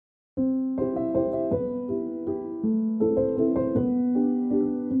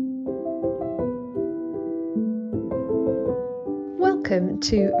Welcome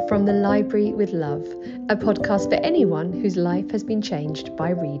to From the Library with Love, a podcast for anyone whose life has been changed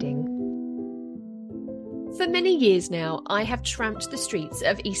by reading. For many years now, I have tramped the streets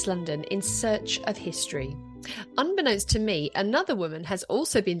of East London in search of history. Unbeknownst to me, another woman has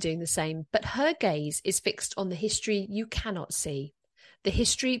also been doing the same, but her gaze is fixed on the history you cannot see, the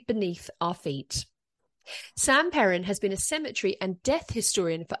history beneath our feet. Sam Perrin has been a cemetery and death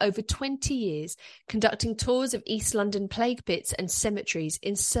historian for over 20 years, conducting tours of East London plague pits and cemeteries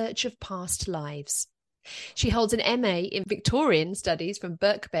in search of past lives. She holds an MA in Victorian Studies from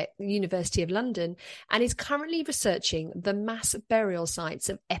Birkbeck, University of London, and is currently researching the mass burial sites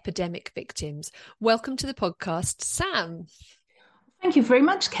of epidemic victims. Welcome to the podcast, Sam. Thank you very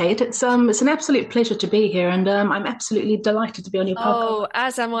much, Kate. It's an absolute pleasure to be here, and I'm absolutely delighted to be on your podcast. Oh,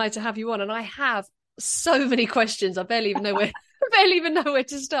 as am I to have you on, and I have so many questions. I barely even know where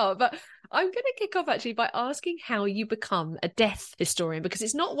to start. But I'm going to kick off actually by asking how you become a death historian, because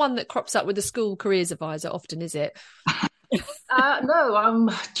it's not one that crops up with the school careers advisor often, is it? No.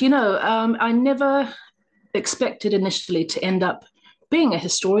 I never expected initially to end up being a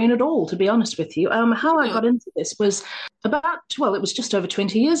historian at all, to be honest with you. How I got into this was it was just over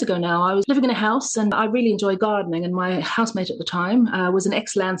 20 years ago now. I was living in a house and I really enjoy gardening, and my housemate at the time was an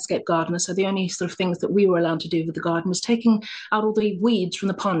ex-landscape gardener, so the only sort of things that we were allowed to do with the garden was taking out all the weeds from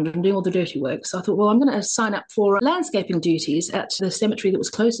the pond and doing all the dirty work. So I thought, well, I'm going to sign up for landscaping duties at the cemetery that was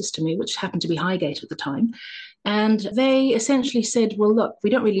closest to me, which happened to be Highgate at the time. And they essentially said, well, look,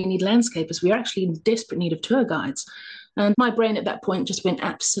 we don't really need landscapers. We're actually in desperate need of tour guides. And my brain at that point just went,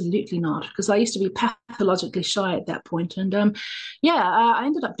 absolutely not, because I used to be pathologically shy at that point. And I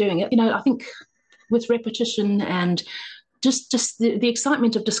ended up doing it. I think with repetition and just the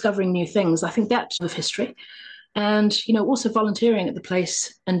excitement of discovering new things, I think that's of history. And, also volunteering at the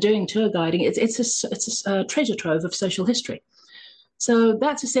place and doing tour guiding, it's a treasure trove of social history. So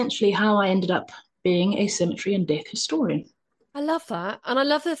that's essentially how I ended up being a cemetery and death historian. I love that. And I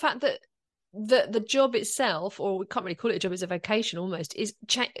love the fact that the job itself, or we can't really call it a job, it's a vocation almost, is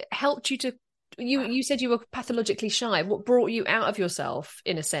helped you to, you said you were pathologically shy. What brought you out of yourself,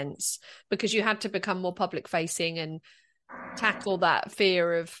 in a sense, because you had to become more public facing and tackle that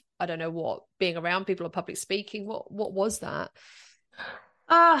fear of, I don't know what, being around people or public speaking? What was that?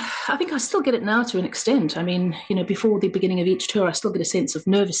 I think I still get it now to an extent. I mean, before the beginning of each tour, I still get a sense of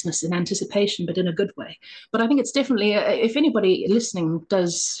nervousness and anticipation, but in a good way. But I think it's definitely, if anybody listening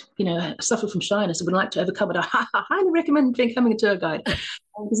does, suffer from shyness and would like to overcome it, I highly recommend becoming a tour guide,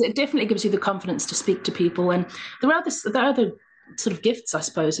 because it definitely gives you the confidence to speak to people. And there are other sort of gifts, I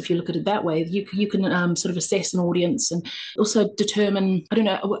suppose, if you look at it that way. You can sort of assess an audience and also determine, I don't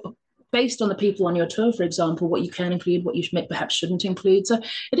know, based on the people on your tour, for example, what you can include, what you perhaps shouldn't include. So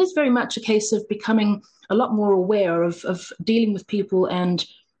it is very much a case of becoming a lot more aware of dealing with people and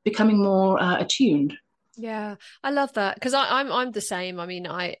becoming more attuned. Yeah, I love that, because I'm the same. I mean,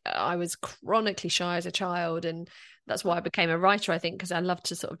 I was chronically shy as a child, and that's why I became a writer, I think, because I love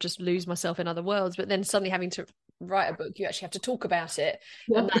to sort of just lose myself in other worlds. But then suddenly having to write a book, you actually have to talk about it,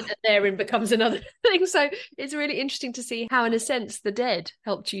 and that therein becomes another thing. So it's really interesting to see how, in a sense, the dead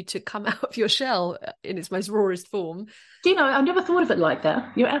helped you to come out of your shell in its most rawest form. I never thought of it like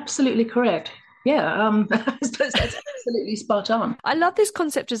that. You're absolutely correct. Yeah, I suppose that's absolutely spot on. I love this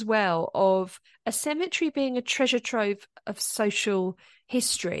concept as well of a cemetery being a treasure trove of social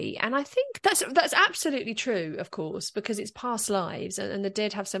history. And I think that's absolutely true, of course, because it's past lives and the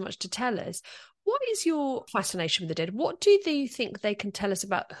dead have so much to tell us. What is your fascination with the dead? What do you think they can tell us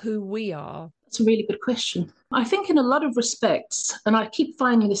about who we are? That's a really good question. I think in a lot of respects, and I keep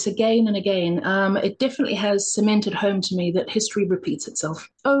finding this again and again, it definitely has cemented home to me that history repeats itself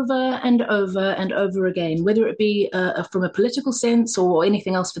over and over and over again, whether it be from a political sense or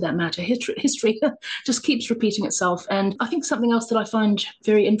anything else for that matter. History just keeps repeating itself. And I think something else that I find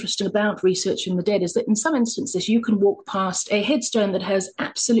very interesting about researching the dead is that in some instances you can walk past a headstone that has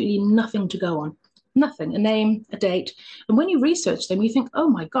absolutely nothing to go on. Nothing, a name, a date. And when you research them, you think, oh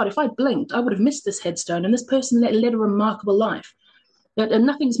my God, if I blinked, I would have missed this headstone. And this person led a remarkable life. And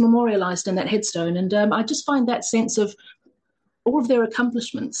nothing's memorialized in that headstone. And I just find that sense of all of their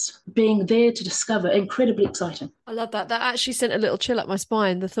accomplishments being there to discover incredibly exciting. I love that. That actually sent a little chill up my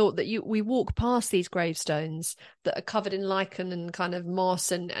spine, the thought that we walk past these gravestones that are covered in lichen and kind of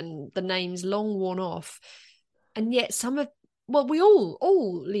moss and the names long worn off. And yet we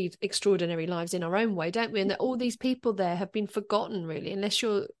all lead extraordinary lives in our own way, don't we? And that all these people there have been forgotten, really. Unless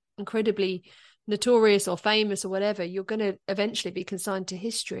you're incredibly notorious or famous or whatever, you're going to eventually be consigned to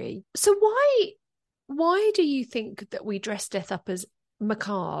history. So why do you think that we dress death up as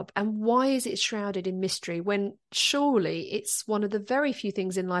macabre, and why is it shrouded in mystery when surely it's one of the very few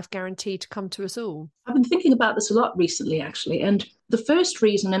things in life guaranteed to come to us all? I've been thinking about this a lot recently, actually. And the first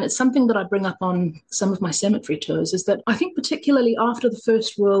reason, and it's something that I bring up on some of my cemetery tours, is that I think particularly after the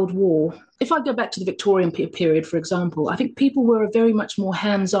First World War, if I go back to the Victorian period, for example, I think people were very much more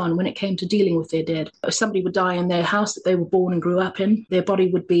hands-on when it came to dealing with their dead. If somebody would die in their house that they were born and grew up in, their body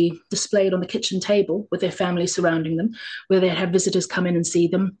would be displayed on the kitchen table with their family surrounding them, where they'd have visitors come in and see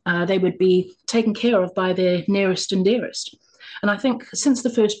them. They would be taken care of by their nearest and dearest. And I think since the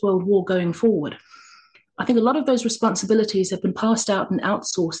First World War going forward, I think a lot of those responsibilities have been passed out and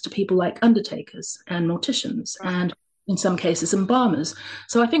outsourced to people like undertakers and morticians and in some cases embalmers.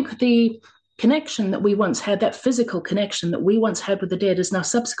 So I think the connection that we once had, that physical connection that we once had with the dead, has now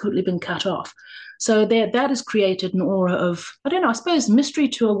subsequently been cut off. So that has created an aura of, I don't know, I suppose mystery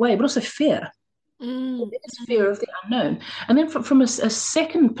to a way, but also fear. It's fear of the unknown. And then from a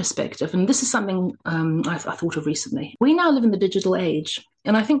second perspective, and this is something I thought of recently, we now live in the digital age.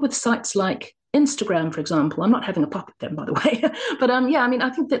 And I think with sites like Instagram, for example, I'm not having a pop at them, by the way, but yeah, I mean, I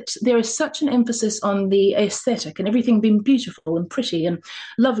think that there is such an emphasis on the aesthetic and everything being beautiful and pretty and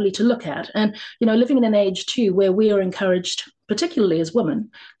lovely to look at. And, you know, living in an age too where we are encouraged, particularly as women,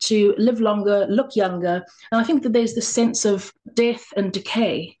 to live longer, look younger. And I think that there's this sense of death and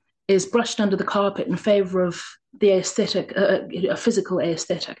decay is brushed under the carpet in favor of the aesthetic, a physical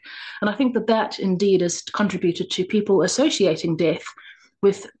aesthetic. And I think that that indeed has contributed to people associating death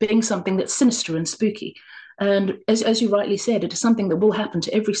with being something that's sinister and spooky. And as you rightly said, it is something that will happen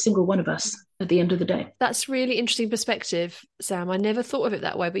to every single one of us at the end of the day. That's really interesting perspective, Sam. I never thought of it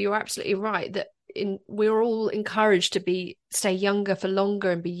that way, but you're absolutely right that we're all encouraged to stay younger for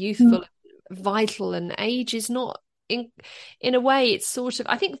longer and be youthful, vital, and age is not, in a way, it's sort of,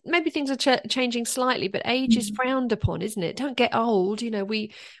 I think maybe things are changing slightly, but age is frowned upon, isn't it? Don't get old. You know,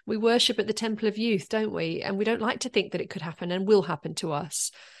 we worship at the temple of youth, don't we? And we don't like to think that it could happen and will happen to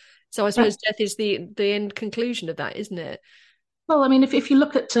us. So I suppose death is the end conclusion of that, isn't it? Well, I mean, if you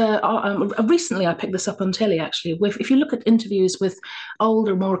look at, recently I picked this up on telly, actually, if you look at interviews with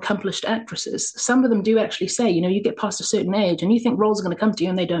older, more accomplished actresses, some of them do actually say, you know, you get past a certain age and you think roles are going to come to you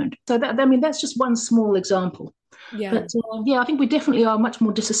and they don't. So that's just one small example. Yeah. But I think we definitely are much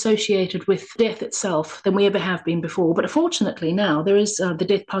more disassociated with death itself than we ever have been before. But fortunately now there is the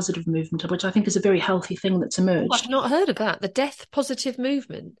death positive movement, which I think is a very healthy thing that's emerged. I've not heard of that, the death positive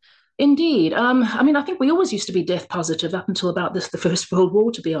movement. Indeed. I mean, I think we always used to be death positive up until about the First World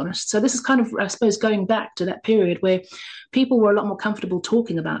War, to be honest. So this is kind of, I suppose, going back to that period where people were a lot more comfortable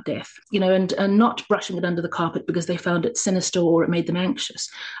talking about death, you know, and not brushing it under the carpet because they found it sinister or it made them anxious.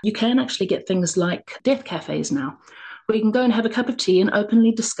 You can actually get things like death cafes now, where you can go and have a cup of tea and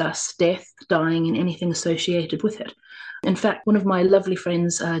openly discuss death, dying, and anything associated with it. In fact, one of my lovely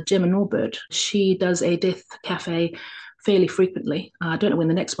friends, Gemma Norbert, she does a death cafe fairly frequently. I don't know when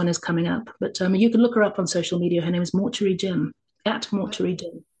the next one is coming up, but you can look her up on social media. Her name is Mortuary Gem,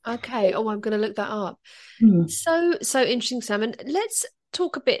 @MortuaryGem. Okay. Oh, I'm going to look that up. So interesting, Sam. And let's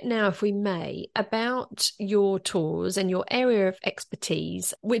talk a bit now, if we may, about your tours and your area of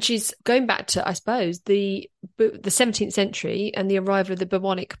expertise, which is going back to, I suppose, the 17th century and the arrival of the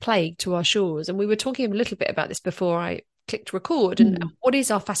bubonic plague to our shores. And we were talking a little bit about this before I clicked record. And what is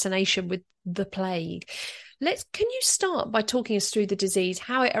our fascination with the plague? Can you start by talking us through the disease,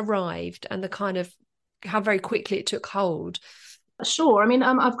 how it arrived, and the kind of how very quickly it took hold? Sure. I mean,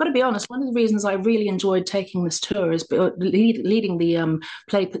 I've got to be honest. One of the reasons I really enjoyed taking this tour is leading the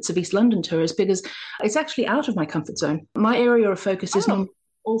Plague Pits of East London tour is because it's actually out of my comfort zone. My area of focus is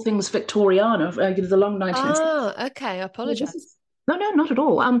all things Victoriana, the long 19th century. Ah, okay. I apologise. No, not at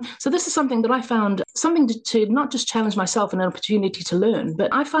all. So this is something that I found, something to not just challenge myself and an opportunity to learn,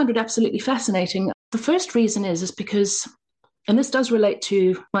 but I find it absolutely fascinating. The first reason is because, and this does relate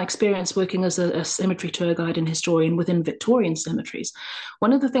to my experience working as a cemetery tour guide and historian within Victorian cemeteries.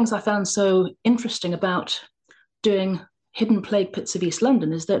 One of the things I found so interesting about doing hidden plague pits of East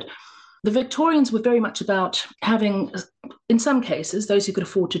London is that the Victorians were very much about having, in some cases, those who could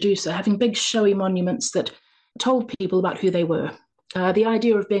afford to do so, having big showy monuments that told people about who they were. The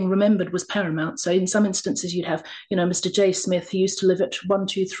idea of being remembered was paramount. So in some instances, you'd have, you know, Mr. J. Smith, who used to live at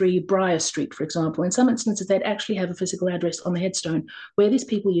 123 Briar Street, for example. In some instances, they'd actually have a physical address on the headstone where these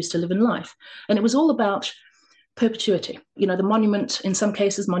people used to live in life. And it was all about perpetuity. You know, the monument, in some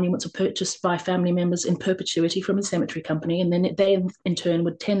cases, monuments were purchased by family members in perpetuity from a cemetery company. And then they, in turn,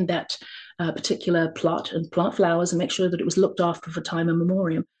 would tend that particular plot and plant flowers and make sure that it was looked after for time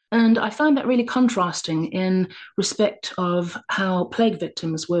immemorial. And I find that really contrasting in respect of how plague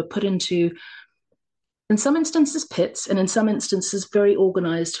victims were put into in some instances pits, and in some instances very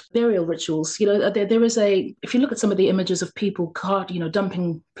organized burial rituals. There is if you look at some of the images of people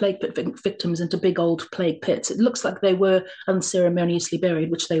dumping plague pit victims into big old plague pits, it looks like they were unceremoniously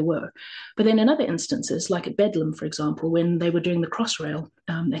buried, which they were. But then in other instances, like at Bedlam, for example, when they were doing the Crossrail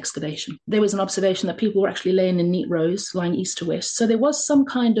excavation, there was an observation that people were actually laying in neat rows, lying east to west. So there was some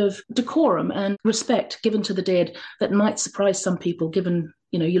kind of decorum and respect given to the dead that might surprise some people, given,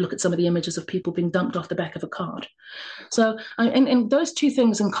 you look at some of the images of people being dumped off the back of a cart. So, and those two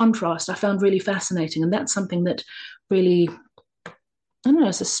things in contrast, I found really fascinating. And that's something that really, I don't know,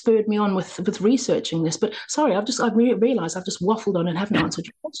 it's spurred me on with researching this. But sorry, I've realised I've just waffled on and haven't answered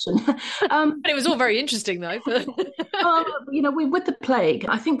your question. But it was all very interesting, though. With the plague,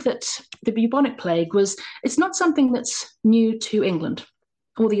 I think that the bubonic plague it's not something that's new to England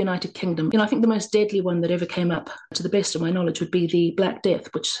or the United Kingdom. I think the most deadly one that ever came up, to the best of my knowledge, would be the Black Death,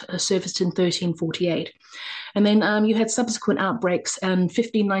 which surfaced in 1348. And then you had subsequent outbreaks in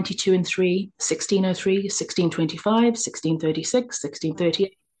 1592 and 3, 1603, 1625, 1636,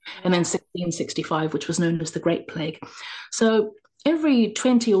 1638, and then 1665, which was known as the Great Plague. So every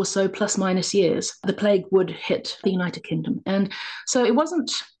 20 or so plus minus years, the plague would hit the United Kingdom. And so I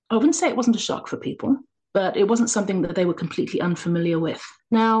wouldn't say it wasn't a shock for people, but it wasn't something that they were completely unfamiliar with.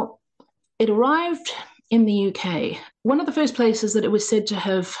 Now, it arrived in the UK. One of the first places that it was said to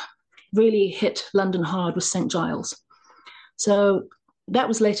have really hit London hard was St. Giles. So that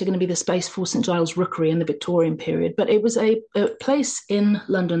was later going to be the space for St. Giles Rookery in the Victorian period. But it was a place in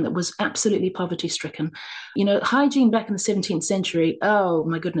London that was absolutely poverty-stricken. Hygiene back in the 17th century, oh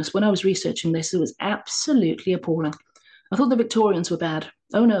my goodness, when I was researching this, it was absolutely appalling. I thought the Victorians were bad.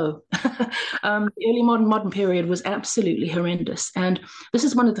 Oh no. The early modern period was absolutely horrendous. And this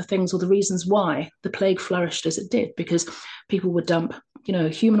is one of the things, or the reasons why the plague flourished as it did, because people would dump,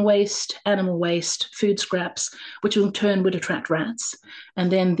 human waste, animal waste, food scraps, which in turn would attract rats.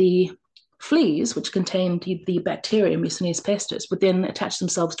 And then the fleas, which contained the bacterium Mucinous pestis, would then attach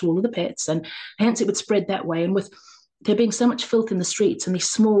themselves to all of the pets, and hence it would spread that way. And with there being so much filth in the streets and these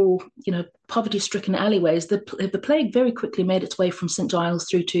small, poverty-stricken alleyways, the plague very quickly made its way from St. Giles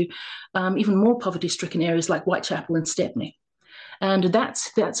through to even more poverty-stricken areas like Whitechapel and Stepney. And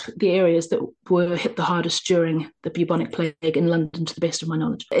that's the areas that were hit the hardest during the bubonic plague in London, to the best of my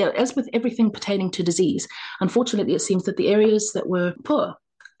knowledge. As with everything pertaining to disease, unfortunately, it seems that the areas that were poor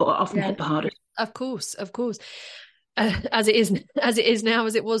were often hit the hardest. Of course. As it is now,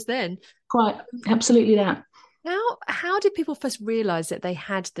 as it was then. Quite, absolutely that. How did people first realise that they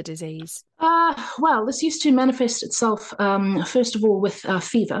had the disease? Well, this used to manifest itself, first of all, with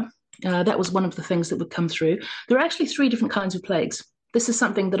fever. That was one of the things that would come through. There are actually 3 different kinds of plagues. This is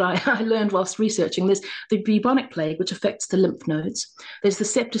something that I learned whilst researching. There's the bubonic plague, which affects the lymph nodes. There's the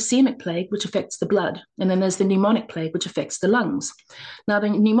septicemic plague, which affects the blood. And then there's the pneumonic plague, which affects the lungs. Now, the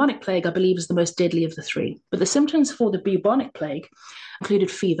pneumonic plague, I believe, is the most deadly of the 3. But the symptoms for the bubonic plague included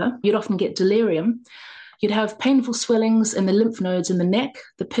fever. You'd often get delirium. You'd have painful swellings in the lymph nodes in the neck,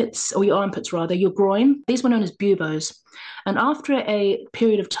 the pits, or your armpits rather, your groin. These were known as buboes. And after a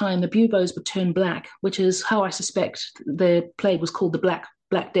period of time, the buboes would turn black, which is how I suspect the plague was called the Black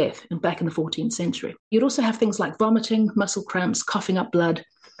Death back in the 14th century. You'd also have things like vomiting, muscle cramps, coughing up blood.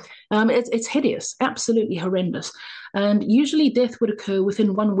 It's hideous, absolutely horrendous. And usually death would occur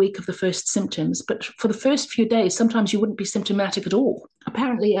within 1 week of the first symptoms. But for the first few days, sometimes you wouldn't be symptomatic at all.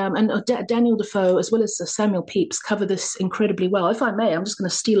 Apparently, Daniel Defoe, as well as Samuel Pepys, cover this incredibly well. If I may, I'm just going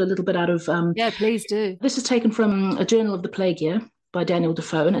to steal a little bit out of... Yeah, please do. This is taken from a Journal of the Plague Year by Daniel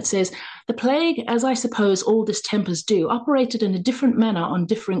Defoe, and it says, "The plague, as I suppose all distempers do, operated in a different manner on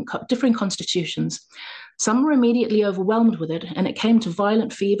differing constitutions. Some were immediately overwhelmed with it, and it came to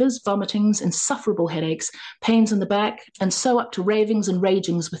violent fevers, vomitings, insufferable headaches, pains in the back, and so up to ravings and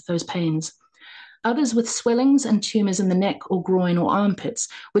ragings with those pains. Others with swellings and tumours in the neck or groin or armpits,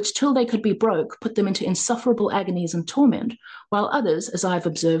 which till they could be broke, put them into insufferable agonies and torment, while others, as I've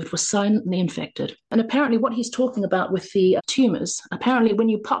observed, were silently infected." And apparently what he's talking about with the tumours, apparently when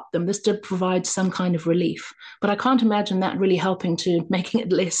you pop them, this did provide some kind of relief. But I can't imagine that really helping to making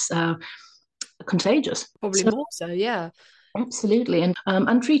it less contagious. Probably more so, yeah. Absolutely. And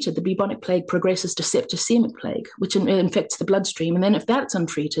untreated, the bubonic plague progresses to septicemic plague, which infects the bloodstream. And then if that's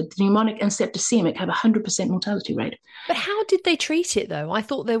untreated, the pneumonic and septicemic have a 100% mortality rate. But how did they treat it, though? I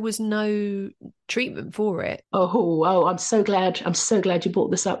thought there was no treatment for it. Oh, I'm so glad you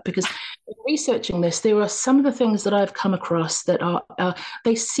brought this up, because in researching this, there are some of the things that I've come across that are,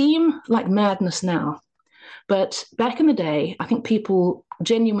 they seem like madness now. But back in the day, I think people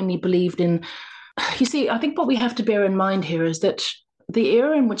genuinely believed in... You see, I think what we have to bear in mind here is that the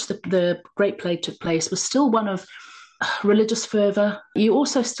era in which the Great Plague took place was still one of religious fervor. You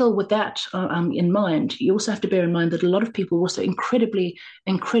also still, with that in mind, you also have to bear in mind that a lot of people were also incredibly,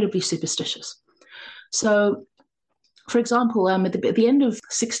 incredibly superstitious. So, for example, at the end of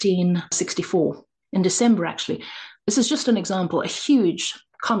 1664, in December actually, this is just an example, a huge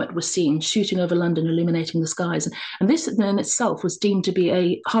comet was seen shooting over London, illuminating the skies. And this in itself was deemed to be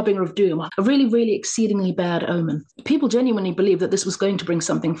a harbinger of doom, a really, really exceedingly bad omen. People genuinely believed that this was going to bring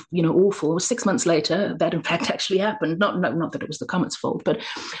something, awful. It was 6 months later that in fact actually happened. Not that it was the comet's fault, but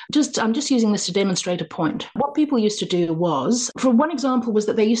I'm just using this to demonstrate a point. What people used to do was, for one example, was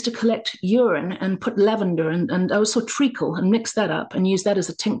that they used to collect urine and put lavender and also treacle and mix that up and use that as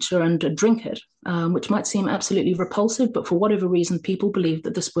a tincture and drink it, which might seem absolutely repulsive, but for whatever reason, people believed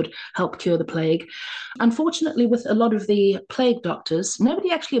that this would help cure the plague. Unfortunately, with a lot of the plague doctors, nobody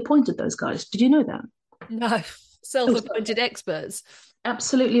actually appointed those guys. Did you know that? No, self-appointed experts.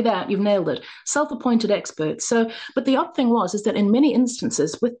 Absolutely that. You've nailed it. Self-appointed experts. So, but the odd thing is that in many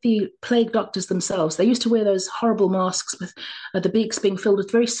instances with the plague doctors themselves, they used to wear those horrible masks with the beaks being filled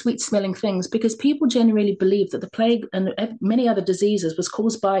with very sweet-smelling things because people generally believed that the plague and many other diseases was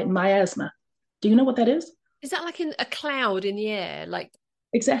caused by miasma. Do you know what that is? Is that like in a cloud in the air, like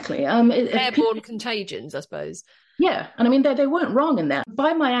exactly airborne contagions, I suppose? Yeah, and I mean they weren't wrong in that.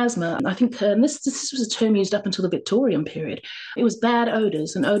 By miasma, I think this was a term used up until the Victorian period. It was bad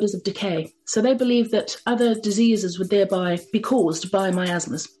odors and odors of decay. So they believed that other diseases would thereby be caused by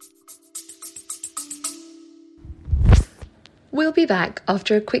miasmas. We'll be back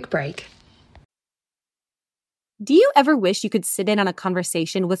after a quick break. Do you ever wish you could sit in on a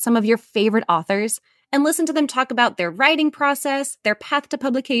conversation with some of your favorite authors and listen to them talk about their writing process, their path to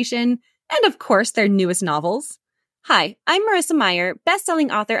publication, and of course, their newest novels? Hi, I'm Marissa Meyer,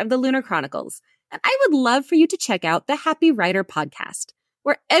 best-selling author of The Lunar Chronicles, and I would love for you to check out the Happy Writer podcast,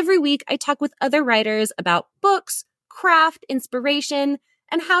 where every week I talk with other writers about books, craft, inspiration,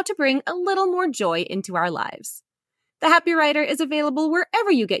 and how to bring a little more joy into our lives. The Happy Writer is available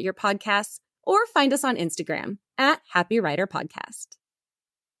wherever you get your podcasts, or find us on Instagram at Happy Writer Podcast.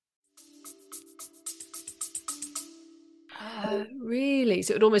 Really?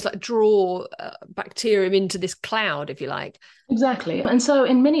 So it would almost like draw bacterium into this cloud, if you like. Exactly. And so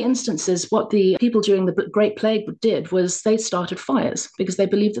in many instances, what the people during the Great Plague did was they started fires because they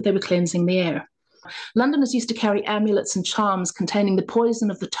believed that they were cleansing the air. Londoners used to carry amulets and charms containing the poison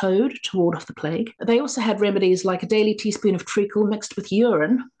of the toad to ward off the plague. They also had remedies like a daily teaspoon of treacle mixed with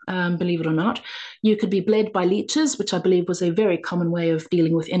urine, believe it or not. You could be bled by leeches, which I believe was a very common way of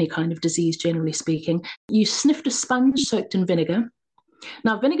dealing with any kind of disease, generally speaking. You sniffed a sponge soaked in vinegar.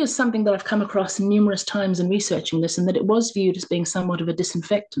 Now, vinegar is something that I've come across numerous times in researching this, and that it was viewed as being somewhat of a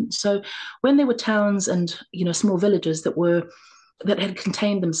disinfectant. So when there were towns and small villages that had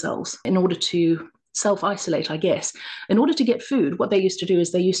contained themselves in order to self-isolate, I guess. In order to get food, what they used to do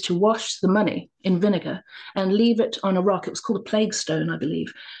is they used to wash the money in vinegar and leave it on a rock. It was called a plague stone, I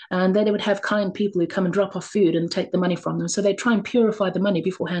believe. And then they would have kind people who come and drop off food and take the money from them. So they try and purify the money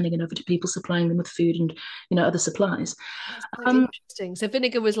before handing it over to people, supplying them with food and other supplies. That's quite interesting. So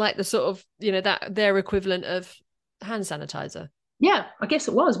vinegar was like the sort of that their equivalent of hand sanitizer. Yeah, I guess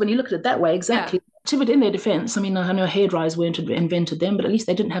it was when you look at it that way. Exactly. Yeah. To it in their defense, I mean, I know hairdryers weren't invented then, but at least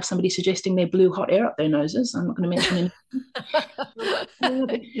they didn't have somebody suggesting they blew hot air up their noses. I'm not going to mention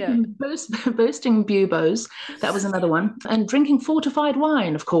any. Yeah. Bursting buboes, that was another one. And drinking fortified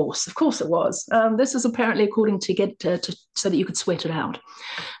wine, of course it was. This is apparently according to get so that you could sweat it out.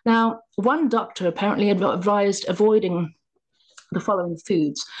 Now, one doctor apparently advised avoiding the following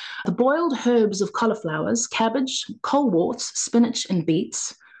foods: the boiled herbs of cauliflowers, cabbage, coleworts, spinach, and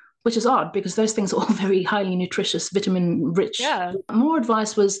beets, which is odd because those things are all very highly nutritious, vitamin rich. Yeah. More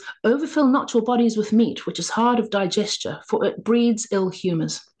advice was overfill not your bodies with meat, which is hard of digestion, for it breeds ill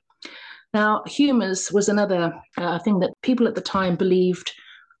humours. Now, humours was another thing that people at the time believed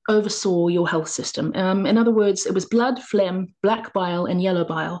oversaw your health system. In other words, it was blood, phlegm, black bile, and yellow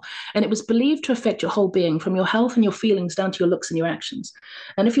bile. And it was believed to affect your whole being, from your health and your feelings down to your looks and your actions.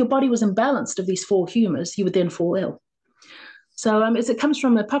 And if your body was imbalanced of these four humours, you would then fall ill. So it comes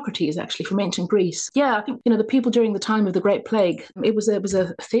from Hippocrates, actually, from ancient Greece. Yeah, I think, the people during the time of the Great Plague, it was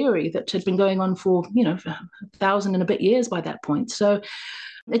a theory that had been going on for, 1,000 and a bit years by that point. So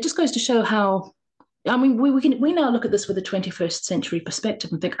it just goes to show how, I mean, we now look at this with a 21st century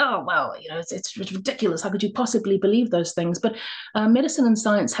perspective and think, oh, well, it's ridiculous. How could you possibly believe those things? But medicine and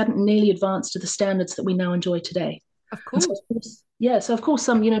science hadn't nearly advanced to the standards that we now enjoy today. Of course. So of course,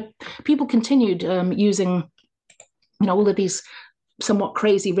 people continued using, all of these somewhat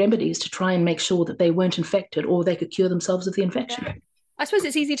crazy remedies to try and make sure that they weren't infected or they could cure themselves of the infection. Yeah. I suppose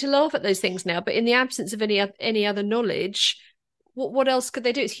it's easy to laugh at those things now, but in the absence of any other knowledge, what else could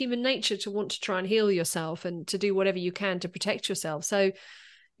they do? It's human nature to want to try and heal yourself and to do whatever you can to protect yourself. So,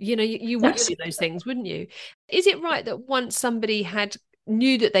 you would do those things, wouldn't you? Is it right that once somebody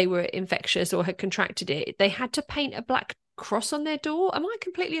knew that they were infectious or had contracted it, they had to paint a black cross on their door? Am I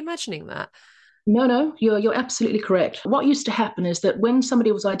completely imagining that? No, you're absolutely correct. What used to happen is that when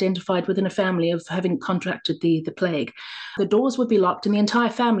somebody was identified within a family of having contracted the plague, the doors would be locked and the entire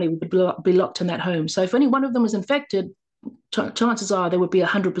family would be locked in that home. So if any one of them was infected, chances are there would be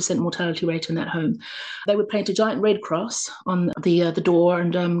 100% mortality rate in that home. They would paint a giant red cross on the door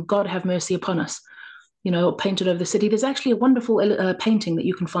and God have mercy upon us, painted over the city. There's actually a wonderful painting that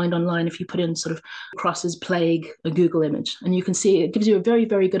you can find online if you put in sort of crosses, plague, a Google image, and you can see it gives you a very,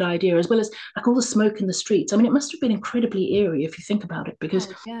 very good idea, as well as like all the smoke in the streets. I mean, it must have been incredibly eerie if you think about it, because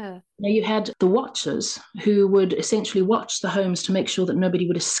you had the watchers who would essentially watch the homes to make sure that nobody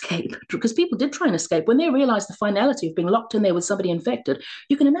would escape, because people did try and escape. When they realized the finality of being locked in there with somebody infected,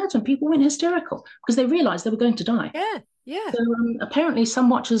 you can imagine people went hysterical because they realized they were going to die. Yeah. So apparently some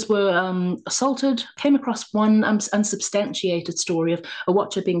watchers were assaulted. Came across one unsubstantiated story of a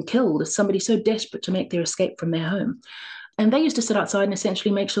watcher being killed as somebody so desperate to make their escape from their home. And they used to sit outside and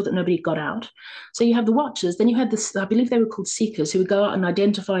essentially make sure that nobody got out. So you have the watchers. Then you had this, I believe they were called seekers, who would go out and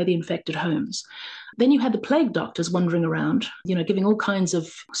identify the infected homes. Then you had the plague doctors wandering around, giving all kinds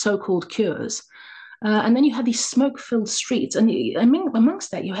of so-called cures. And then you had these smoke-filled streets. And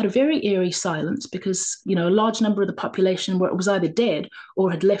amongst that, you had a very eerie silence because, a large number of the population was either dead or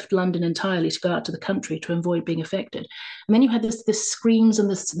had left London entirely to go out to the country to avoid being affected. And then you had this screams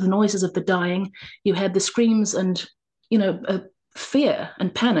and the noises of the dying. You had the screams and, fear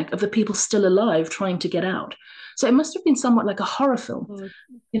and panic of the people still alive trying to get out. So it must have been somewhat like a horror film,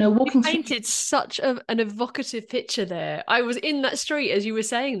 walking through. You painted such an evocative picture there. I was in that street as you were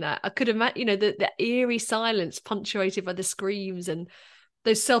saying that. I could imagine, the eerie silence punctuated by the screams and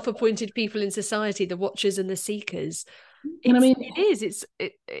those self-appointed people in society, the watchers and the seekers.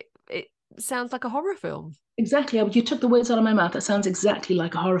 It sounds like a horror film. Exactly. You took the words out of my mouth. That sounds exactly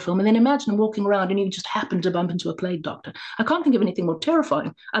like a horror film. And then imagine walking around and you just happen to bump into a plague doctor. I can't think of anything more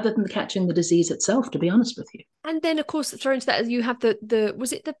terrifying other than catching the disease itself, to be honest with you. And then, of course, thrown into that, you have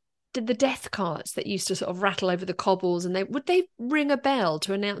the death carts that used to sort of rattle over the cobbles, and would they ring a bell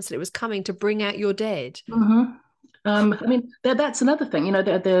to announce that it was coming to bring out your dead? Mm-hmm. That's another thing.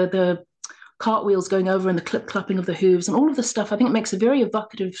 The cartwheels going over and the clip-clopping of the hooves and all of this stuff. I think it makes a very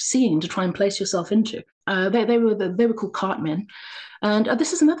evocative scene to try and place yourself into. They were called cartmen. And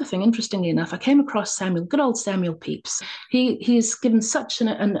this is another thing, interestingly enough, I came across good old Samuel Pepys. He's given such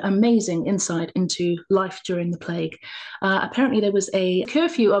an amazing insight into life during the plague. Apparently there was a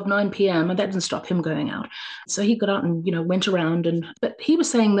curfew of 9 p.m. and that didn't stop him going out. So he got out and, went around. But he was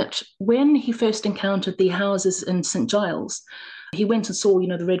saying that when he first encountered the houses in St. Giles, he went and saw,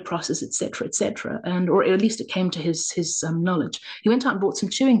 the Red Crosses, et cetera, or at least it came to his knowledge. He went out and bought some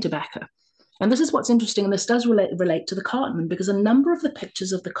chewing tobacco. And this is what's interesting, and this does relate to the cartmen, because a number of the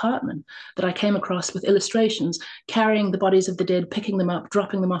pictures of the cartmen that I came across with illustrations carrying the bodies of the dead, picking them up,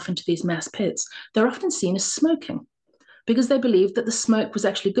 dropping them off into these mass pits, they're often seen as smoking because they believed that the smoke was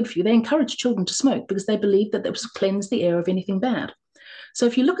actually good for you. They encouraged children to smoke because they believed that it was to cleanse the air of anything bad. So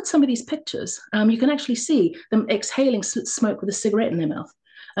if you look at some of these pictures, you can actually see them exhaling smoke with a cigarette in their mouth.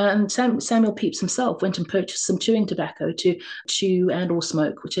 And Samuel Pepys himself went and purchased some chewing tobacco to chew and or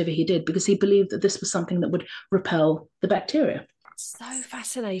smoke, whichever he did, because he believed that this was something that would repel the bacteria. So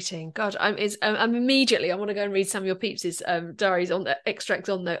fascinating. God, I'm immediately, I want to go and read Samuel Pepys's diaries on the extracts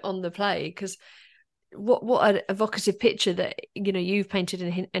on the plague, because what an evocative picture that you've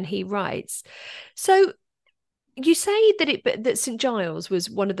painted and he writes. So you say that St. Giles was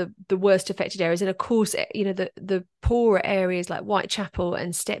one of the worst affected areas, and of course, the poorer areas like Whitechapel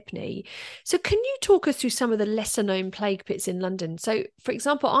and Stepney. So can you talk us through some of the lesser known plague pits in London? So, for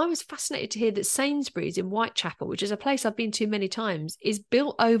example, I was fascinated to hear that Sainsbury's in Whitechapel, which is a place I've been to many times, is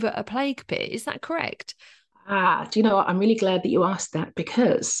built over a plague pit. Is that correct? Do you know what? I'm really glad that you asked that,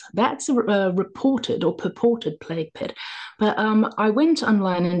 because that's a reported or purported plague pit. But I went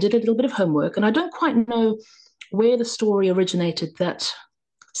online and did a little bit of homework, and I don't quite know where the story originated that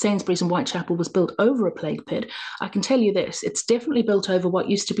Sainsbury's in Whitechapel was built over a plague pit. I can tell you this, it's definitely built over what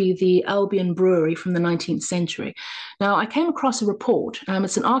used to be the Albion Brewery from the 19th century. Now, I came across a report.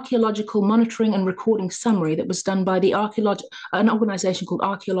 It's an archaeological monitoring and recording summary that was done by an organisation called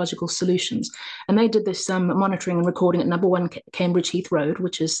Archaeological Solutions. And they did this monitoring and recording at number 1 Cambridge Heath Road,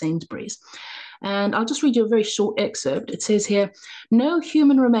 which is Sainsbury's. And I'll just read you a very short excerpt. It says here, no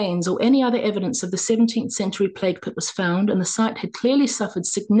human remains or any other evidence of the 17th century plague pit was found, and the site had clearly suffered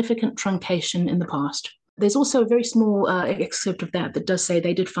significant truncation in the past. There's also a very small excerpt of that does say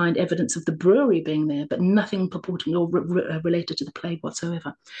they did find evidence of the brewery being there, but nothing purporting or related to the plague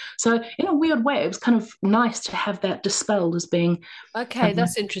whatsoever. So in a weird way, it was kind of nice to have that dispelled as being... Okay,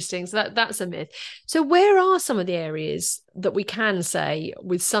 that's interesting. So that's a myth. So where are some of the areas that we can say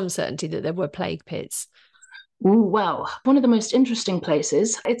with some certainty that there were plague pits? Well, one of the most interesting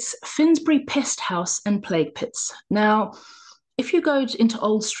places, it's Finsbury Pest House and Plague Pits. Now, if you go into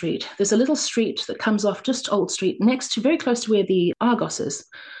Old Street, there's a little street that comes off just Old Street, very close to where the Argos is.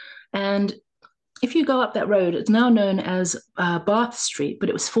 And if you go up that road, it's now known as Bath Street, but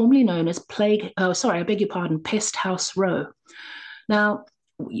it was formerly known as Pest House Row. Now,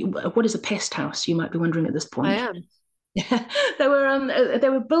 what is a pest house? You might be wondering at this point. I am.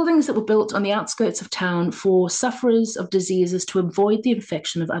 There were buildings that were built on the outskirts of town for sufferers of diseases to avoid the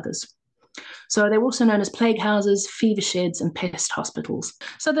infection of others. So they were also known as plague houses, fever sheds, and pest hospitals.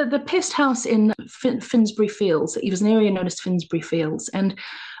 So the pest house in Finsbury Fields, it was an area known as Finsbury Fields, and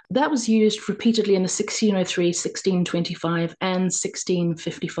that was used repeatedly in the 1603, 1625, and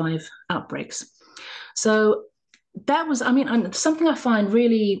 1655 outbreaks. So that was, something I find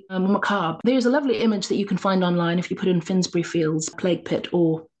really macabre. There's a lovely image that you can find online if you put in Finsbury Fields, plague pit,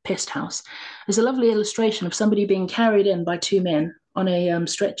 or pest house. There's a lovely illustration of somebody being carried in by two men on a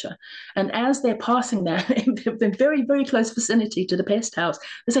stretcher. And as they're passing that, in very, very close vicinity to the pest house,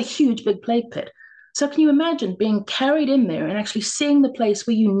 there's a huge big plague pit. So can you imagine being carried in there and actually seeing the place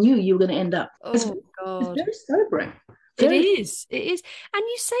where you knew you were going to end up? Oh, God. It's very sobering. It is. And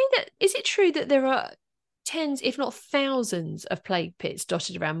you say that, is it true that there are tens, if not thousands, of plague pits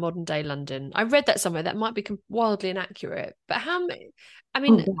dotted around modern day London? I read that somewhere. That might be wildly inaccurate. But how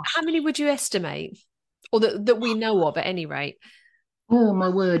many would you estimate? Or that we know of at any rate? Oh, my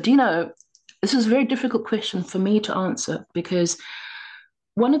word. This is a very difficult question for me to answer, because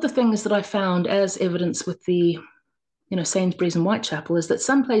one of the things that I found as evidence with the, Sainsbury's and Whitechapel is that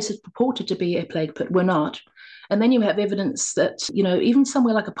some places purported to be a plague pit were not. And then you have evidence that, even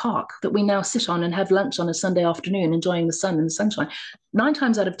somewhere like a park that we now sit on and have lunch on a Sunday afternoon, enjoying the sun and the sunshine, 9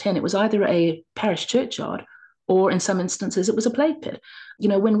 times out of 10, it was either a parish churchyard or in some instances it was a plague pit.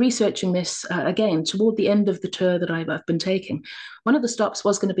 When researching this, again, toward the end of the tour that I've been taking, one of the stops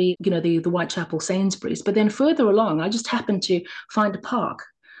was going to be, the Whitechapel Sainsbury's. But then further along, I just happened to find a park.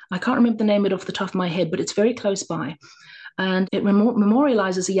 I can't remember the name of it off the top of my head, but it's very close by. And it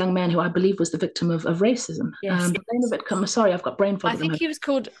memorializes a young man who I believe was the victim of racism. Yes. The name of it, sorry, I've got brain fog. I think he was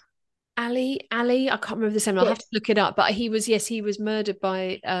called Ali. I can't remember the name. I'll have to look it up. But he was murdered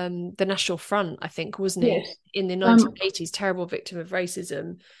by the National Front, I think, wasn't he? Yes. In the 1980s, terrible victim of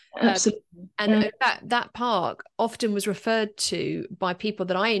racism. Absolutely. And that park often was referred to by people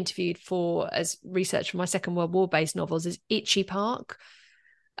that I interviewed for as research for my Second World War based novels as Itchy Park.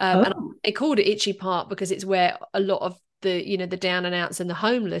 And they called it Itchy Park because it's where a lot of the down and outs and the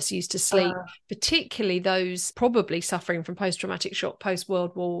homeless used to sleep, particularly those probably suffering from post-traumatic shock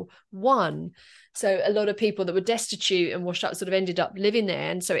post-World War I. So a lot of people that were destitute and washed up sort of ended up living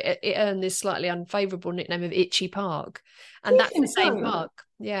there, and so it earned this slightly unfavourable nickname of Itchy Park. And that's the same park.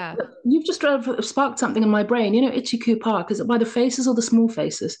 Yeah, you've just sparked something in my brain. Itchy Park, is it by the faces or the small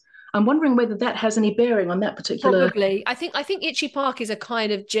faces? I'm wondering whether that has any bearing on that particular... Probably. I think Itchy Park is a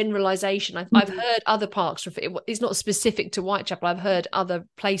kind of generalisation. I've heard other parks it's not specific to Whitechapel. I've heard other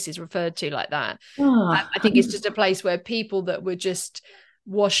places referred to like that. I think it's just a place where people that were just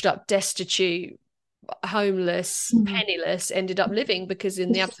washed up, destitute, homeless, penniless ended up living, because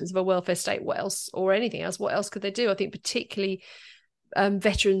in the absence of a welfare state, what else could they do? I think particularly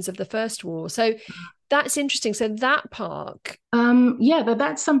veterans of the First War. So that's interesting. So that park...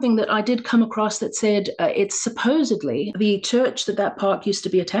 that's something that I did come across that said it's supposedly the church that park used to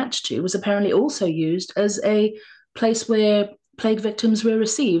be attached to was apparently also used as a place where plague victims were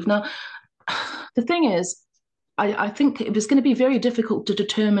received. Now, the thing is, I think it was going to be very difficult to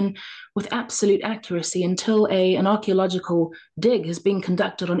determine with absolute accuracy until an archaeological dig has been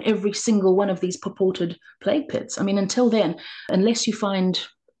conducted on every single one of these purported plague pits. Until then, unless you find,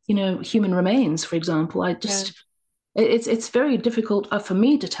 human remains, for example, it's very difficult for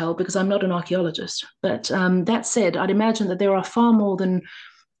me to tell because I'm not an archaeologist. But that said, I'd imagine that there are far more than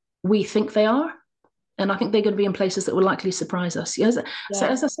we think they are. And I think they're going to be in places that will likely surprise us. So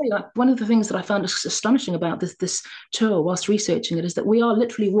as I say, one of the things that I found astonishing about this tour whilst researching it is that we are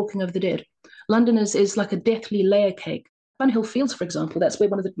literally walking over the dead. London is like a deathly layer cake. Bunhill Fields, for example, that's where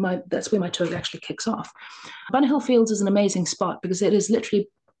my tour actually kicks off. Bunhill Fields is an amazing spot because it is literally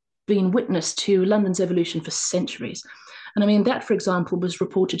been witness to London's evolution for centuries. And I mean, that, for example, was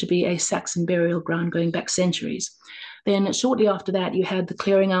reported to be a Saxon burial ground going back centuries. Then shortly after that, you had the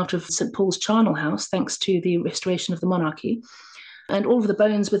clearing out of St. Paul's charnel house, thanks to the restoration of the monarchy. And all of the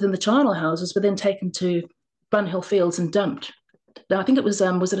bones within the charnel houses were then taken to Bunhill Fields and dumped. I think it was it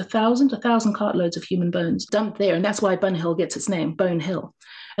 1,000 cartloads of human bones dumped there. And that's why Bunhill gets its name, Bone Hill.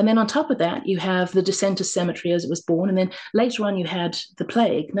 And then on top of that, you have the Dissenters Cemetery as it was born. And then later on, you had the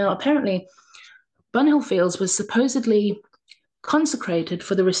plague. Now, apparently, Bunhill Fields was supposedly consecrated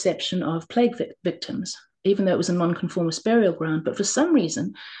for the reception of plague victims, even though it was a nonconformist burial ground. But for some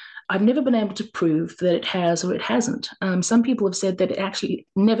reason, I've never been able to prove that it has or it hasn't. Some people have said that it actually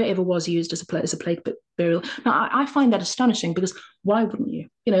never ever was used as a plague burial. Now, I find that astonishing, because why wouldn't you?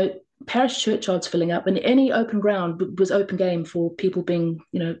 You know, parish churchyards filling up, and any open ground was open game for people being,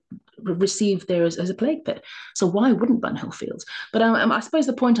 received there as a plague pit. So why wouldn't Bunhill Fields? But I suppose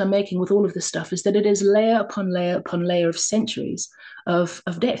the point I'm making with all of this stuff is that it is layer upon layer upon layer of centuries of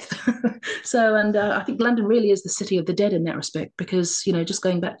death. So, and I think London really is the city of the dead in that respect, because, just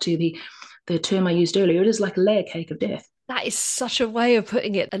going back to the term I used earlier, it is like a layer cake of death. That is such a way of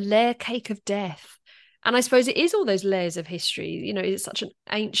putting it, a layer cake of death. And I suppose it is all those layers of history. It's such an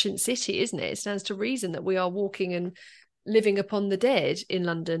ancient city, isn't it? It stands to reason that we are walking and living upon the dead in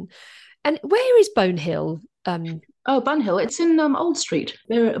London. And where is Bone Hill? Bunhill. It's in Old Street.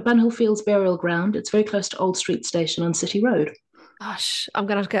 Bunhill Fields Burial Ground. It's very close to Old Street Station on City Road. Gosh, I'm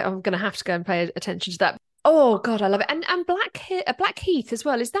gonna have to go and pay attention to that. Oh God, I love it. And Blackheath as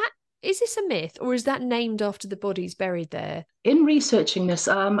well. Is this a myth, or is that named after the bodies buried there? In researching this,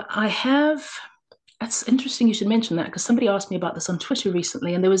 I have. That's interesting you should mention that, because somebody asked me about this on Twitter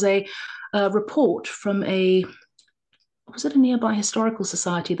recently, and there was a report from was it a nearby historical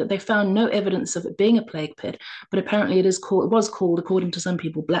society, that they found no evidence of it being a plague pit, but apparently it was called, according to some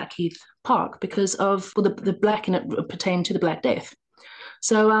people, Blackheath Park, because of the black in it pertained to the Black Death.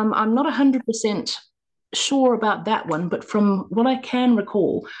 So I'm not 100% sure about that one, but from what I can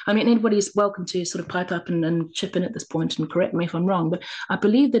recall, I mean, anybody's welcome to sort of pipe up and chip in at this point and correct me if I'm wrong, but I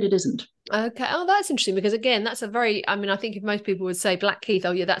believe that it isn't. Okay. Oh, that's interesting, because again, that's I think if most people would say Blackheath,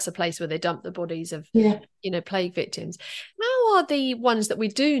 oh yeah, that's a place where they dump the bodies of, plague victims. How are the ones that we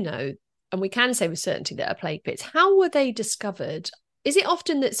do know, and we can say with certainty that are plague pits, how were they discovered? Is it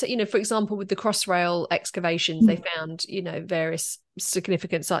often that, for example, with the Crossrail excavations, they found, various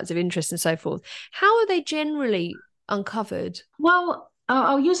significant sites of interest and so forth. How are they generally uncovered? Well,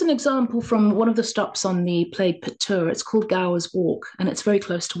 I'll use an example from one of the stops on the Plague Pit tour. It's called Gower's Walk, and it's very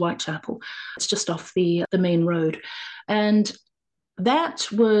close to Whitechapel. It's just off the main road. And that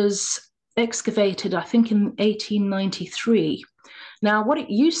was excavated, I think, in 1893. Now, what it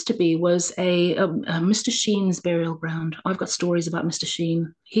used to be was a Mr. Sheen's burial ground. I've got stories about Mr.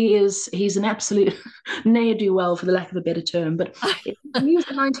 Sheen. He's an absolute ne'er-do-well, for the lack of a better term, but he was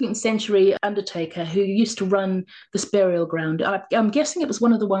a 19th century undertaker who used to run this burial ground. I'm guessing it was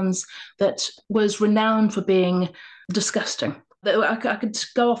one of the ones that was renowned for being disgusting. I could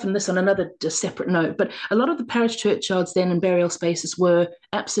go off on this on another separate note, but a lot of the parish churchyards then and burial spaces were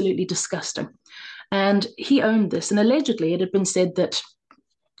absolutely disgusting. And he owned this, and allegedly it had been said that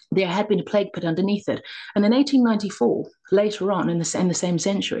there had been a plague pit underneath it. And in 1894, later on in the same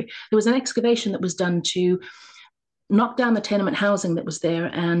century, there was an excavation that was done to knock down the tenement housing that was there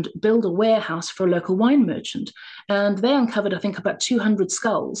and build a warehouse for a local wine merchant. And they uncovered, I think, about 200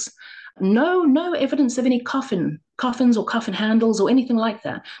 skulls. No evidence of any coffins or coffin handles or anything like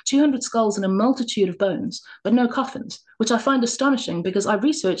that. 200 skulls and a multitude of bones, but no coffins, which I find astonishing, because I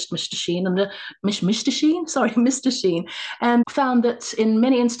researched Mr. Sheen and found that in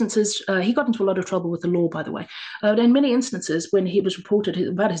many instances, he got into a lot of trouble with the law, by the way, but in many instances when he was reported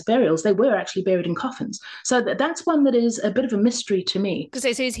about his burials, they were actually buried in coffins. So that's one that is a bit of a mystery to me. Because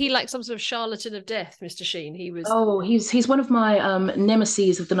is he like some sort of charlatan of death, Mr. Sheen? He's one of my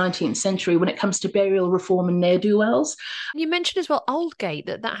nemesis of the 19th century when it comes to burial reform and ne'er-do-wells. You mentioned as well Aldgate,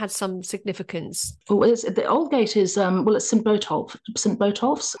 that had some significance. The Aldgate is it's St.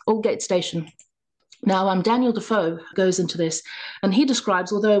 Botolph's Aldgate Station. Now, Daniel Defoe goes into this, and he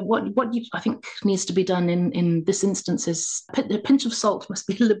describes, although what I think needs to be done in this instance is a pinch of salt must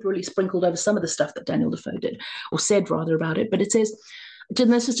be liberally sprinkled over some of the stuff that Daniel Defoe did, or said rather, about it. But it says,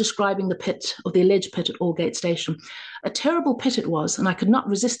 and this is describing the pit, or the alleged pit at Aldgate Station. A terrible pit it was, and I could not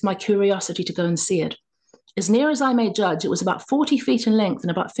resist my curiosity to go and see it. As near as I may judge, it was about 40 feet in length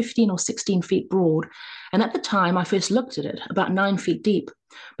and about 15 or 16 feet broad. And at the time I first looked at it, about 9 feet deep.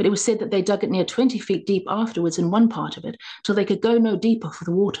 But it was said that they dug it near 20 feet deep afterwards in one part of it, till they could go no deeper for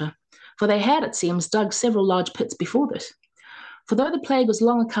the water. For they had, it seems, dug several large pits before this. For though the plague was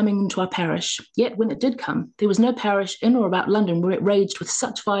long coming into our parish, yet when it did come, there was no parish in or about London where it raged with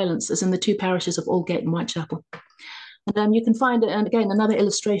such violence as in the two parishes of Aldgate and Whitechapel. And you can find, and again, another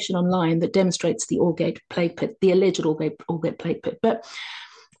illustration online that demonstrates the Aldgate plague pit, the alleged Aldgate plague pit. But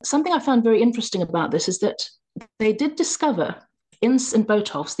something I found very interesting about this is that they did discover in St.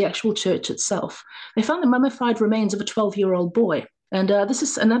 Botolph's, the actual church itself, they found the mummified remains of a 12-year-old boy. And this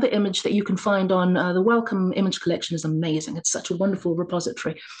is another image that you can find on the Wellcome image collection is amazing. It's such a wonderful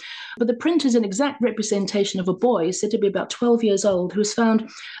repository. But the print is an exact representation of a boy said to be about 12 years old who was found,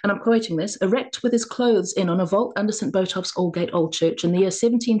 and I'm quoting this, erect with his clothes in on a vault under St. Botolph's Aldgate Old Church in the year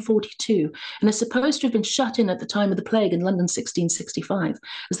 1742, and is supposed to have been shut in at the time of the plague in London 1665,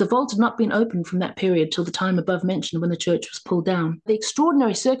 as the vault had not been opened from that period till the time above mentioned when the church was pulled down. The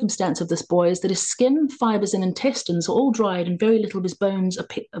extraordinary circumstance of this boy is that his skin, fibres, and intestines are all dried, and very little of his bones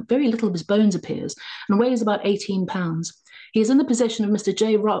appears, and weighs about 18 pounds. He is in the possession of Mr.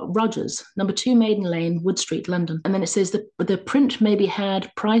 J. Rogers, number 2 Maiden Lane, Wood Street, London. And then it says that the print may be had,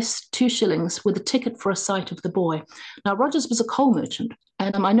 price 2 shillings, with a ticket for a sight of the boy. Now, Rogers was a coal merchant.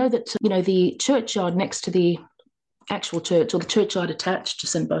 And I know that, the churchyard next to the actual church, or the churchyard attached to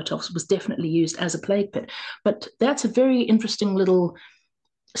St. Botolph's, was definitely used as a plague pit. But that's a very interesting little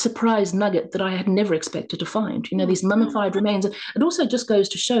surprise nugget that I had never expected to find. These mummified remains. It also just goes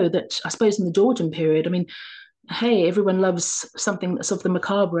to show that, I suppose, in the Georgian period, hey, everyone loves something that's of the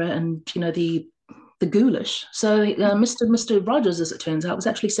macabre and, the ghoulish. So Mr. Rogers, as it turns out, was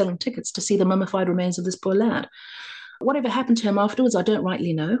actually selling tickets to see the mummified remains of this poor lad. Whatever happened to him afterwards, I don't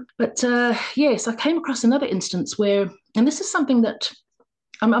rightly know. But yes, I came across another instance where, and this is something that,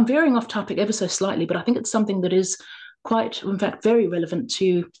 I'm veering off topic ever so slightly, but I think it's something that is quite, in fact, very relevant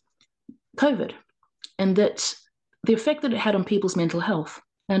to COVID, and that the effect that it had on people's mental health.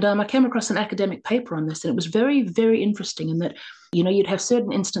 And I came across an academic paper on this, and it was very, very interesting in that, you'd have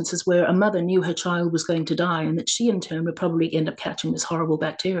certain instances where a mother knew her child was going to die, and that she in turn would probably end up catching this horrible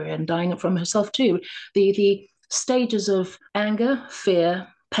bacteria and dying from herself too. The stages of anger, fear,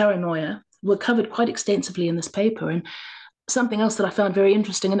 paranoia were covered quite extensively in this paper. And something else that I found very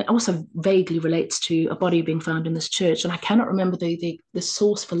interesting, and it also vaguely relates to a body being found in this church, and I cannot remember the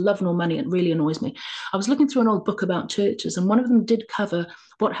source for love nor money. It really annoys me. I was looking through an old book about churches, and one of them did cover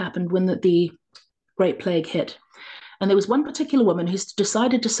what happened when the Great Plague hit. And there was one particular woman who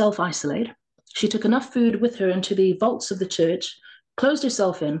decided to self-isolate. She took enough food with her into the vaults of the church, closed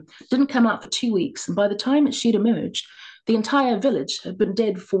herself in, didn't come out for 2 weeks, and by the time that she'd emerged, the entire village had been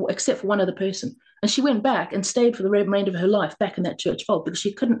dead except for one other person. And she went back and stayed for the remainder of her life back in that church vault because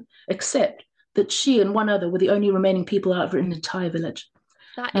she couldn't accept that she and one other were the only remaining people out of an entire village.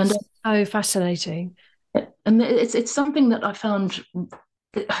 That is so fascinating. And it's something that I found,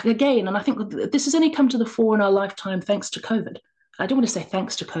 again, and I think this has only come to the fore in our lifetime thanks to COVID. I don't want to say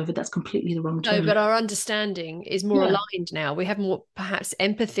thanks to COVID, that's completely the wrong term. No, but our understanding is more aligned now. We have more perhaps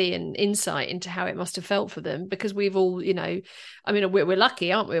empathy and insight into how it must have felt for them, because we've all, we're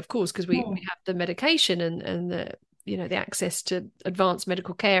lucky, aren't we, of course, because we have the medication and the, the access to advanced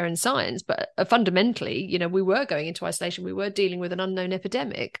medical care and science. But fundamentally, we were going into isolation. We were dealing with an unknown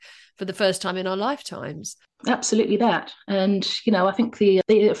epidemic for the first time in our lifetimes. Absolutely that. And, I think the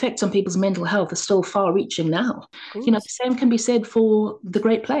effects on people's mental health are still far reaching now. The same can be said for the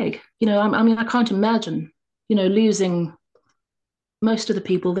Great Plague. I can't imagine, losing most of the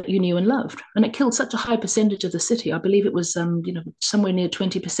people that you knew and loved. And it killed such a high percentage of the city. I believe it was, somewhere near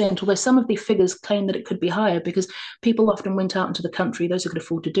 20%, although some of the figures claim that it could be higher because people often went out into the country, those who could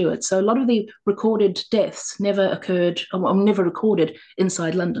afford to do it. So a lot of the recorded deaths never recorded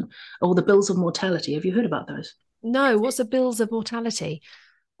inside London, or the bills of mortality. Have you heard about those? No, what's the bills of mortality?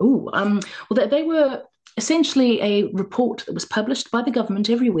 They were essentially a report that was published by the government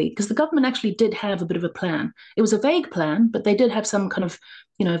every week, because the government actually did have a bit of a plan. It was a vague plan, but they did have some kind of,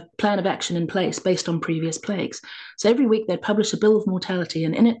 plan of action in place based on previous plagues. So every week they'd publish a bill of mortality,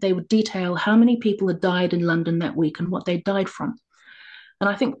 and in it they would detail how many people had died in London that week and what they died from. And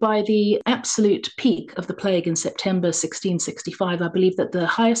I think by the absolute peak of the plague in September 1665, I believe that the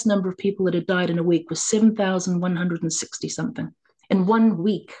highest number of people that had died in a week was 7,160 something in 1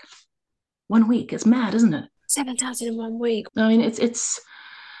 week. 1 week. It's mad, isn't it? 7,000 in 1 week. It's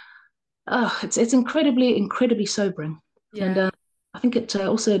incredibly, incredibly sobering. Yeah. And I think it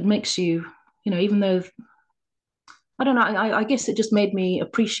also makes you, even though, I don't know, I guess it just made me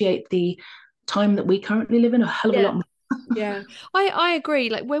appreciate the time that we currently live in a hell of a lot more. Yeah, I agree.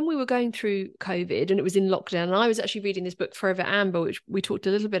 Like when we were going through COVID and it was in lockdown, and I was actually reading this book, Forever Amber, which we talked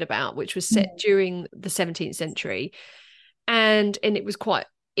a little bit about, which was set during the 17th century. And it was quite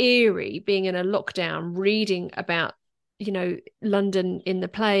eerie being in a lockdown, reading about, London in the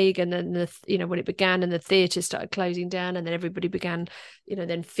plague, and then when it began and the theatres started closing down, and then everybody began,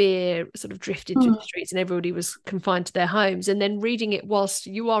 then fear sort of drifted through the streets and everybody was confined to their homes, and then reading it whilst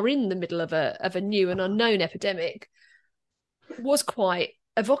you are in the middle of a new and unknown epidemic was quite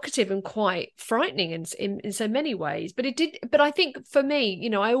evocative and quite frightening in so many ways. But I think for me,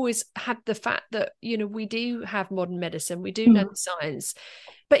 I always had the fact that we do have modern medicine, we do know science.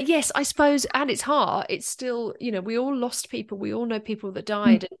 But yes, I suppose at its heart, it's still, we all lost people. We all know people that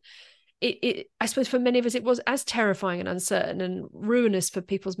died. And I suppose for many of us, it was as terrifying and uncertain and ruinous for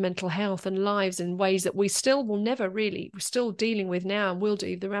people's mental health and lives in ways that we still will never we're still dealing with now and will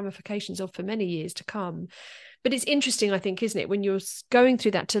do the ramifications of for many years to come. But it's interesting, I think, isn't it, when you're going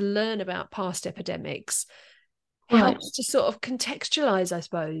through that, to learn about past epidemics, helps to sort of contextualize, I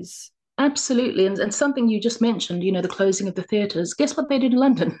suppose. Absolutely. And something you just mentioned, the closing of the theatres. Guess what they did in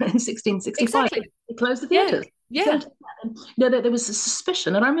London in 1665? Exactly. They closed the theatres. Yeah. And, there was a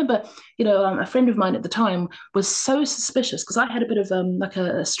suspicion. And I remember, a friend of mine at the time was so suspicious because I had a bit of like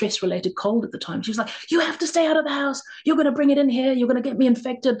a stress-related cold at the time. She was like, you have to stay out of the house. You're going to bring it in here. You're going to get me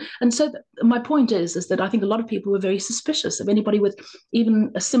infected. And so my point is that I think a lot of people were very suspicious of anybody with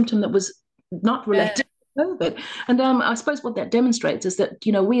even a symptom that was not related. Yeah. COVID. And I suppose what that demonstrates is that,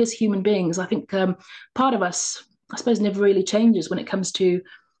 we as human beings, I think part of us, I suppose, never really changes when it comes to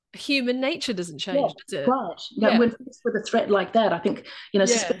human nature doesn't change, does it? Right. Yeah. When faced with a threat like that, I think,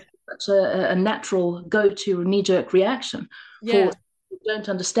 suspicion is such a natural go-to knee-jerk reaction for people who don't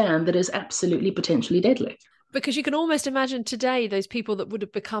understand that is absolutely potentially deadly. Because you can almost imagine today those people that would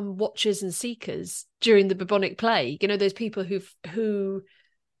have become watchers and seekers during the bubonic plague, those people who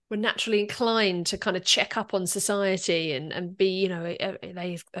were naturally inclined to kind of check up on society and be, have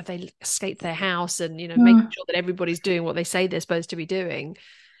they escaped their house and, making sure that everybody's doing what they say they're supposed to be doing.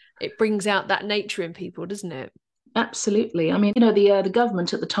 It brings out that nature in people, doesn't it? Absolutely. I mean, the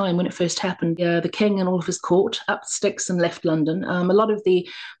government at the time when it first happened, the king and all of his court upped sticks and left London. A lot of the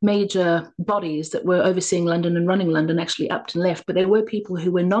major bodies that were overseeing London and running London actually upped and left, but there were people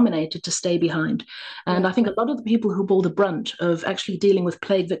who were nominated to stay behind. And I think a lot of the people who bore the brunt of actually dealing with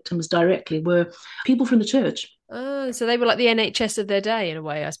plague victims directly were people from the church. Oh, so they were like the NHS of their day in a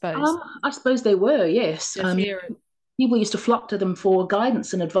way, I suppose. I suppose they were, yes. People used to flock to them for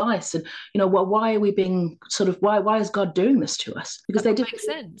guidance and advice, and why are we being why is God doing this to us? Because that makes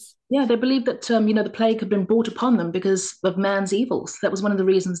sense. Yeah, they believed that the plague had been brought upon them because of man's evils. That was one of the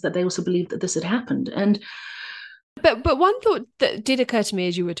reasons that they also believed that this had happened. And but one thought that did occur to me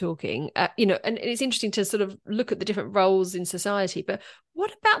as you were talking, and it's interesting to sort of look at the different roles in society. But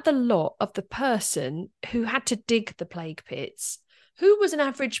what about the lot of the person who had to dig the plague pits? Who was an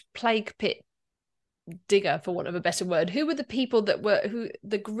average plague pit digger, for want of a better word? Who were the people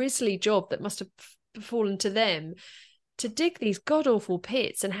the grisly job that must have fallen to them to dig these god-awful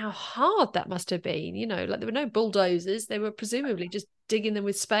pits, and how hard that must have been? Like there were no bulldozers, they were presumably just digging them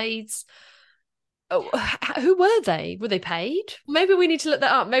with spades. Who were they? Were they paid? Maybe we need to look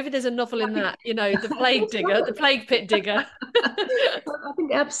that up. Maybe there's a novel in that, the plague digger, the plague pit digger. I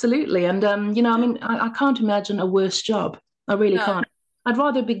think absolutely. And I can't imagine a worse job. I really can't. I'd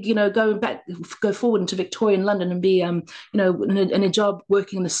rather be, go forward into Victorian London and be, in a job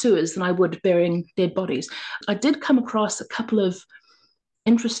working in the sewers than I would burying dead bodies. I did come across a couple of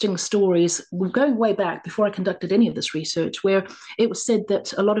interesting stories going way back before I conducted any of this research, where it was said that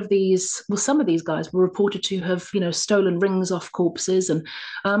some of these guys were reported to have, stolen rings off corpses. And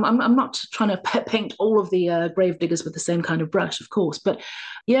I'm not trying to paint all of the grave diggers with the same kind of brush, of course, but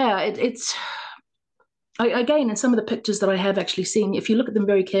yeah, it's. Again, in some of the pictures that I have actually seen, if you look at them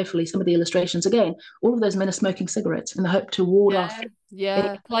very carefully, some of the illustrations, again, all of those men are smoking cigarettes in the hope to ward off.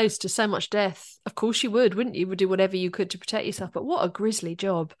 Yeah, close to so much death. Of course you would, wouldn't you? You would do whatever you could to protect yourself. But what a grisly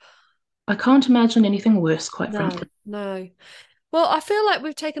job. I can't imagine anything worse, quite frankly. No. Well, I feel like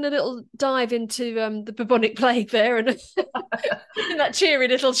we've taken a little dive into the bubonic plague there, and in that cheery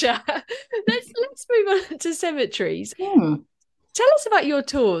little chat. Let's move on to cemeteries. Tell us about your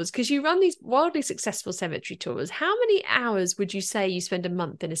tours, because you run these wildly successful cemetery tours. How many hours would you say you spend a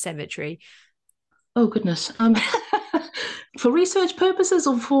month in a cemetery? Oh, goodness. For research purposes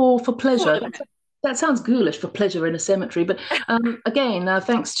or for pleasure? That sounds ghoulish, for pleasure in a cemetery. But again,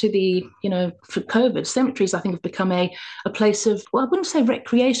 thanks to for COVID, cemeteries, I think, have become a place of, well, I wouldn't say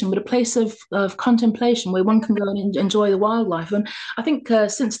recreation, but a place of contemplation where one can go and enjoy the wildlife. And I think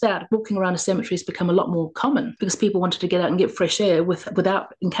since that, walking around a cemetery has become a lot more common because people wanted to get out and get fresh air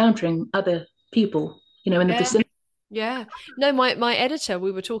without encountering other people, in the vicinity. Yeah. No, my editor,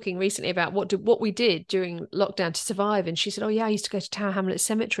 we were talking recently about what we did during lockdown to survive. And she said, oh yeah, I used to go to Tower Hamlets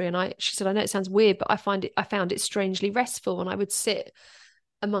Cemetery. And she said, I know it sounds weird, but I found it strangely restful. And I would sit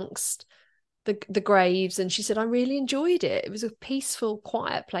amongst the graves, and she said I really enjoyed it. It was a peaceful,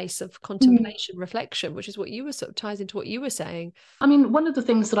 quiet place of contemplation, reflection, which is what you were sort of ties into what you were saying. I mean, one of the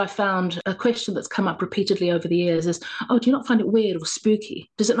things that I found, a question that's come up repeatedly over the years is, oh, do you not find it weird or spooky?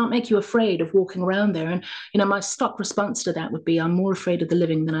 Does it not make you afraid of walking around there? And, my stock response to that would be, I'm more afraid of the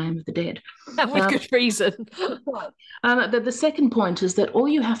living than I am of the dead. With good reason. The second point is that all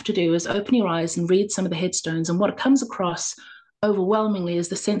you have to do is open your eyes and read some of the headstones, and what comes across overwhelmingly is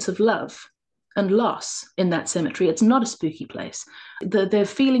the sense of love and loss in that cemetery. It's not a spooky place. The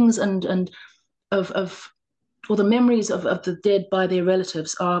feelings and or the memories of the dead by their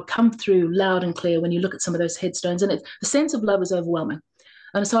relatives come through loud and clear when you look at some of those headstones, and the sense of love is overwhelming.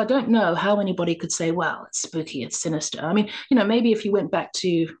 And so I don't know how anybody could say, well, it's spooky, it's sinister. I mean, maybe if you went back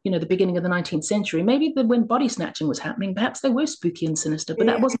to, the beginning of the 19th century, maybe when body snatching was happening, perhaps they were spooky and sinister, but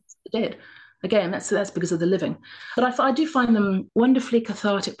that wasn't the dead. Again, that's because of the living. But I do find them wonderfully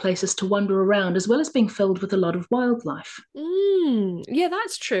cathartic places to wander around, as well as being filled with a lot of wildlife. Yeah,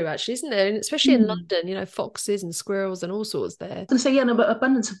 that's true, actually, isn't there? And especially in London, foxes and squirrels and all sorts there. I was going to say, but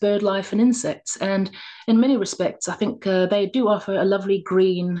abundance of bird life and insects. And in many respects, I think they do offer a lovely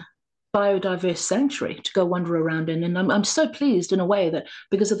green, biodiverse sanctuary to go wander around in. And I'm so pleased in a way that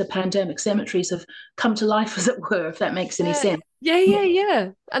because of the pandemic, cemeteries have come to life, as it were, if that makes any sense. Yeah.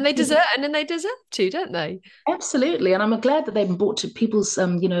 And they deserve to, don't they? Absolutely. And I'm glad that they've been brought to people's,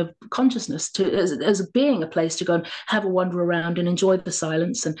 consciousness as being a place to go and have a wander around and enjoy the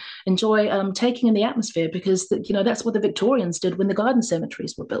silence and enjoy taking in the atmosphere, because, that's what the Victorians did when the garden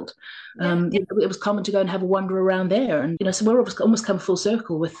cemeteries were built. It was common to go and have a wander around there. And, so we're almost come full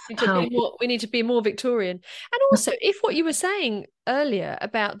circle with we need to be more Victorian. And also, if what you were saying earlier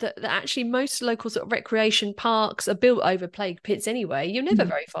about that actually most local sort of recreation parks are built over plague pits anyway, you're never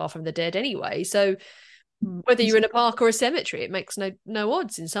very far from the dead anyway, so whether you're in a park or a cemetery, it makes no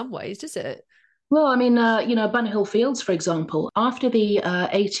odds in some ways, does it? Well, I mean, Bunhill Fields, for example, after the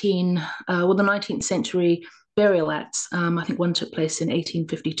 19th century Burial Acts, I think one took place in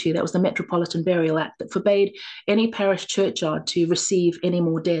 1852. That was the Metropolitan Burial Act that forbade any parish churchyard to receive any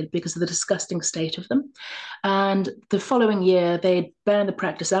more dead because of the disgusting state of them. And the following year, they banned the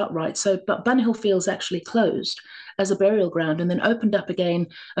practice outright. But Bunhill Fields actually closed as a burial ground and then opened up again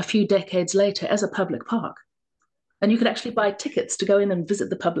a few decades later as a public park. And you could actually buy tickets to go in and visit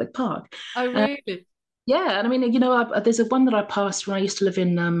the public park. Oh, really? Yeah, and I mean, there's a one that I passed when I used to live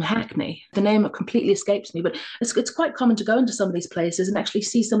in Hackney. The name completely escapes me, but it's quite common to go into some of these places and actually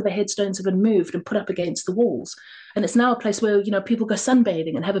see some of the headstones have been moved and put up against the walls. And it's now a place where, people go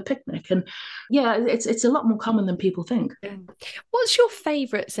sunbathing and have a picnic. And yeah, it's a lot more common than people think. What's your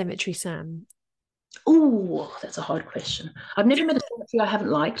favourite cemetery, Sam? Oh, that's a hard question. I've never met a cemetery I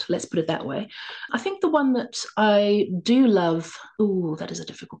haven't liked, let's put it that way. I think the one that I do love, that is a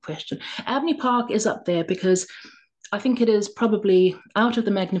difficult question. Abney Park is up there because I think it is probably, out of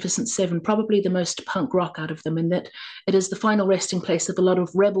the Magnificent Seven, probably the most punk rock out of them, in that it is the final resting place of a lot of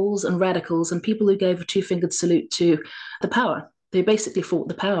rebels and radicals and people who gave a two-fingered salute to the power. They basically fought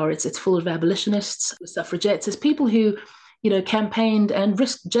the power. It's full of abolitionists, suffragettes. It's people who campaigned and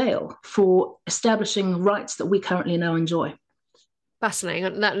risked jail for establishing rights that we currently now enjoy.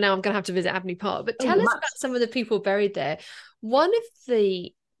 Fascinating. Now I'm going to have to visit Abney Park. But tell us about some of the people buried there. One of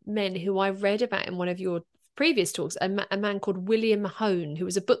the men who I read about in one of your previous talks, a man called William Hone, who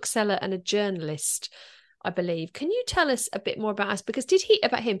was a bookseller and a journalist, I believe. Can you tell us a bit more about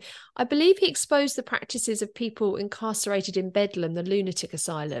him? I believe he exposed the practices of people incarcerated in Bedlam, the lunatic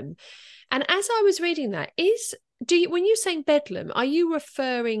asylum. And as I was reading that, when you're saying Bedlam, are you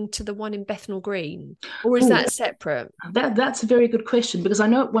referring to the one in Bethnal Green, or is that separate? That's a very good question, because I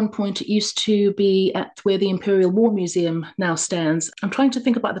know at one point it used to be at where the Imperial War Museum now stands. I'm trying to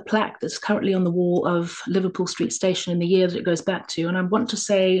think about the plaque that's currently on the wall of Liverpool Street Station and the year that it goes back to. And I want to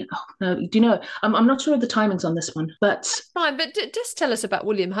say, I'm not sure of the timings on this one, but fine. But just tell us about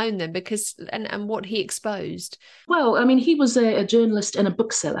William Hone then, because and what he exposed. Well, I mean, he was a journalist and a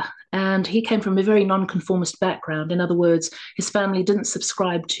bookseller, and he came from a very nonconformist background. In other words, his family didn't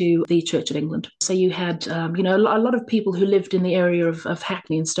subscribe to the Church of England. So you had, a lot of people who lived in the area of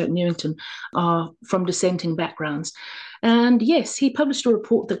Hackney and Stoke Newington are from dissenting backgrounds. And yes, he published a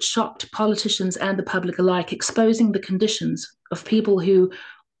report that shocked politicians and the public alike, exposing the conditions of people who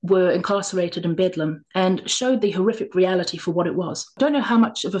were incarcerated in Bedlam and showed the horrific reality for what it was. I don't know how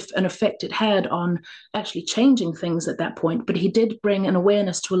much of an effect it had on actually changing things at that point, but he did bring an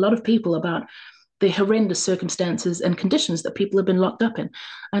awareness to a lot of people about the horrendous circumstances and conditions that people have been locked up in.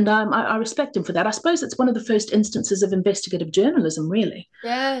 And I respect him for that. I suppose it's one of the first instances of investigative journalism, really.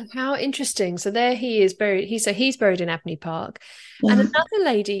 Yeah, how interesting. So there he is buried. He's buried in Abney Park. Yeah. And another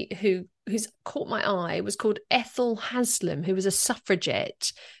lady who's caught my eye was called Ethel Haslam, who was a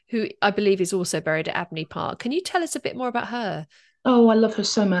suffragette, who I believe is also buried at Abney Park. Can you tell us a bit more about her? Oh, I love her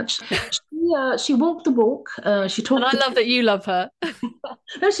so much. She walked the walk. She talked. And I love that you love her.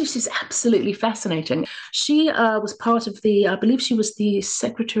 No, she's absolutely fascinating. She was part of I believe she was the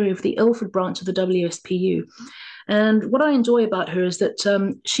secretary of the Ilford branch of the WSPU. And what I enjoy about her is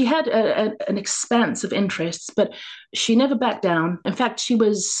that she had an expanse of interests, but she never backed down. In fact, she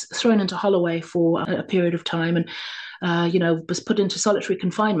was thrown into Holloway for a period of time and was put into solitary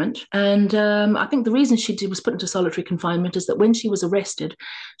confinement. And I think the reason she was put into solitary confinement is that when she was arrested,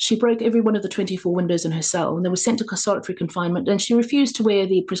 she broke every one of the 24 windows in her cell and they were sent to solitary confinement. And she refused to wear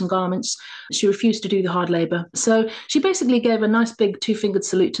the prison garments. She refused to do the hard labor. So she basically gave a nice big two-fingered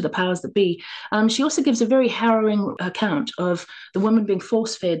salute to the powers that be. She also gives a very harrowing account of the woman being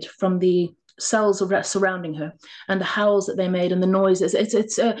force-fed from the cells surrounding her and the howls that they made and the noises.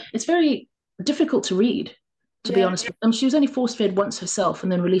 It's very difficult to read, to be honest with them. She was only force-fed once herself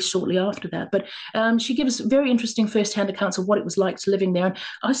and then released shortly after that. But she gives very interesting first-hand accounts of what it was like to living there. And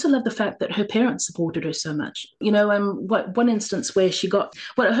I also love the fact that her parents supported her so much. One instance where she got,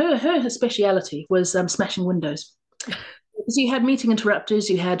 her speciality was smashing windows. Because you had meeting interrupters,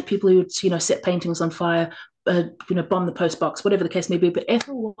 you had people who would, set paintings on fire, bomb the post box, whatever the case may be. But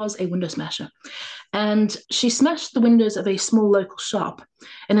Ethel was a window smasher. And she smashed the windows of a small local shop.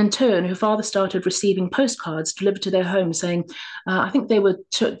 And in turn, her father started receiving postcards delivered to their home saying, I think they were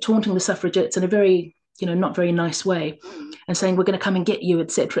taunting the suffragettes in a very, not very nice way and saying, we're going to come and get you,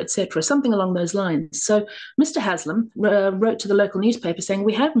 etc., something along those lines. So Mr. Haslam wrote to the local newspaper saying,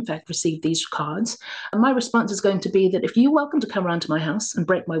 we have in fact received these cards. And my response is going to be that if you're welcome to come around to my house and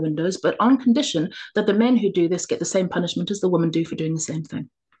break my windows, but on condition that the men who do this get the same punishment as the women do for doing the same thing.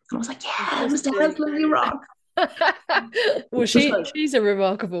 And I was like, yeah, Mr. Haslam, you rock. Well, she's a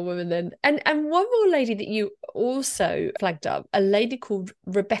remarkable woman then. And one more lady that you also flagged up, a lady called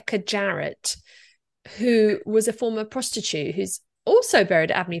Rebecca Jarrett, who was a former prostitute who's also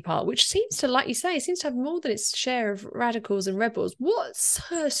buried at Abney Park, which seems to, like you say, seems to have more than its share of radicals and rebels. What's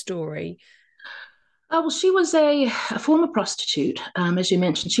her story? Well, she was a former prostitute, as you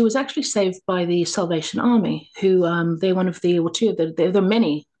mentioned. She was actually saved by the Salvation Army, who they're one of the, or two of the, there are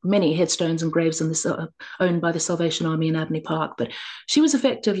many headstones and graves in this owned by the Salvation Army in Abney Park, but she was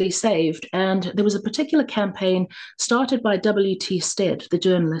effectively saved. And there was a particular campaign started by W.T. Stead, the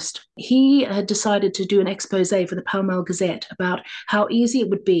journalist. He had decided to do an expose for the Pall Mall Gazette about how easy it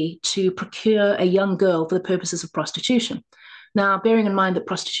would be to procure a young girl for the purposes of prostitution. Now, bearing in mind that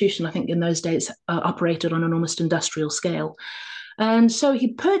prostitution, I think in those days, operated on an almost industrial scale. And so he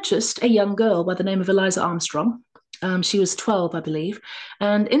purchased a young girl by the name of Eliza Armstrong. She was 12, I believe.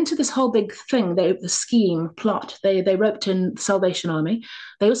 And into this whole big thing, the scheme, plot, they roped in the Salvation Army.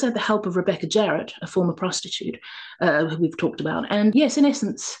 They also had the help of Rebecca Jarrett, a former prostitute, who we've talked about. And yes, in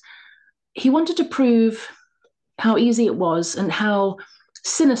essence, he wanted to prove how easy it was and how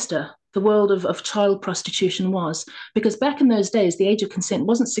sinister the world of child prostitution was. Because back in those days, the age of consent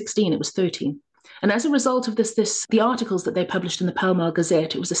wasn't 16, it was 13. And as a result of the articles that they published in the Pall Mall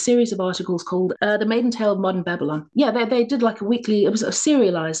Gazette, it was a series of articles called The Maiden Tale of Modern Babylon. Yeah, they did like a weekly, it was a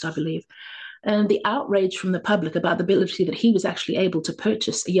serialized, I believe. And the outrage from the public about the ability that he was actually able to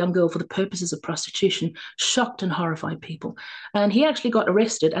purchase a young girl for the purposes of prostitution shocked and horrified people. And he actually got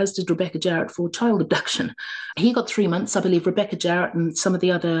arrested, as did Rebecca Jarrett, for child abduction. He got 3 months, I believe. Rebecca Jarrett and some of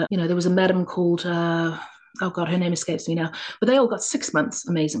the other, there was a madam called, oh God, her name escapes me now. But they all got 6 months,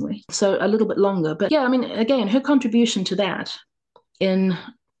 amazingly. So a little bit longer. But yeah, I mean, again, her contribution to that in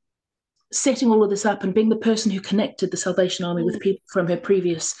setting all of this up and being the person who connected the Salvation Army with people from her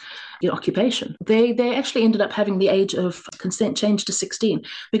previous occupation. They actually ended up having the age of consent changed to 16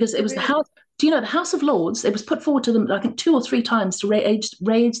 because it was the House. Do you know the House of Lords? It was put forward to them, I think, 2 or 3 times to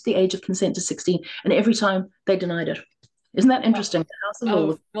raise the age of consent to 16, and every time they denied it. Isn't that interesting? The House of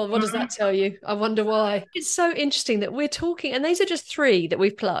Lords. Well, what does that tell you? I wonder why. It's so interesting that we're talking, and these are just 3 that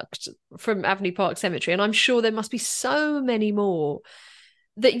we've plucked from Abney Park Cemetery, and I'm sure there must be so many more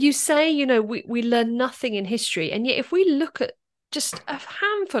that you say, we learn nothing in history. And yet if we look at just a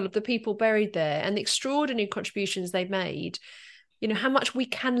handful of the people buried there and the extraordinary contributions they made, how much we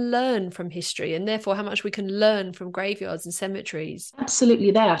can learn from history and therefore how much we can learn from graveyards and cemeteries.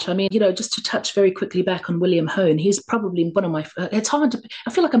 Absolutely that. I mean, just to touch very quickly back on William Hone, he's probably one of my, it's hard to,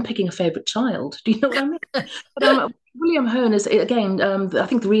 I feel like I'm picking a favourite child. Do you know what I mean? William Hone is, again, I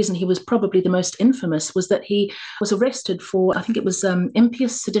think the reason he was probably the most infamous was that he was arrested for, I think it was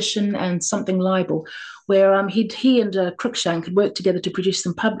impious sedition and something libel, where he and Cruikshank had worked together to produce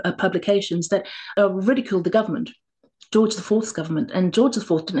some publications that ridiculed the government. George IV's government, and George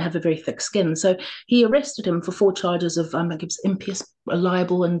IV didn't have a very thick skin, so he arrested him for 4 charges of impious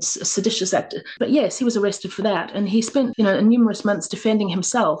libel and seditious act. But yes, he was arrested for that, and he spent numerous months defending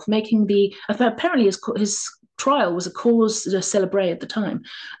himself, making apparently his trial was a cause célèbre at the time,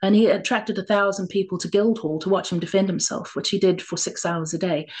 and he attracted 1,000 people to Guildhall to watch him defend himself, which he did for 6 hours a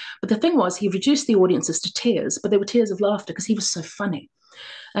day. But the thing was, he reduced the audiences to tears, but they were tears of laughter because he was so funny.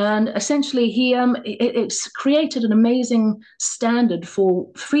 And essentially, it's created an amazing standard for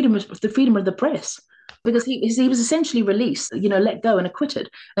the freedom of the press, because he was essentially released, let go and acquitted.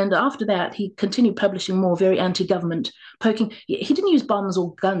 And after that, he continued publishing more very anti-government, poking. He didn't use bombs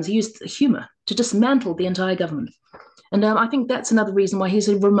or guns. He used humor to dismantle the entire government. And I think that's another reason why he's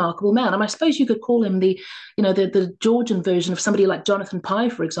a remarkable man. And I suppose you could call him the Georgian version of somebody like Jonathan Pye,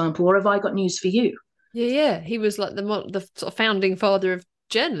 for example, or Have I Got News for You? Yeah. He was like the sort of founding father of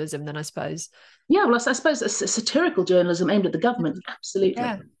journalism, then, I suppose. Yeah, well, I suppose a satirical journalism aimed at the government. Absolutely.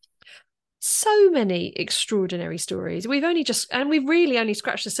 Yeah. So many extraordinary stories. We've really only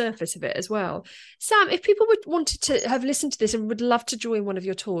scratched the surface of it as well. Sam, if people wanted to have listened to this and would love to join one of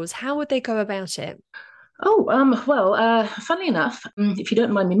your tours, how would they go about it? Well, funnily enough, if you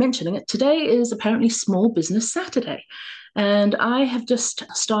don't mind me mentioning it, today is apparently Small Business Saturday. And I have just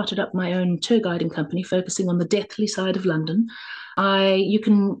started up my own tour guiding company focusing on the deathly side of London. You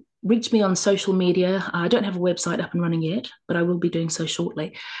can reach me on social media. I don't have a website up and running yet, but I will be doing so shortly.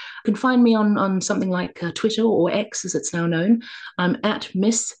 You can find me on something like Twitter, or X as it's now known. I'm at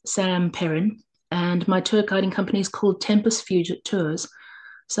Miss Sam Perrin, and my tour guiding company is called Tempus Fugit Tours.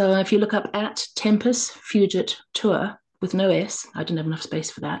 So if you look up at Tempus Fugit Tour, with no S, I didn't have enough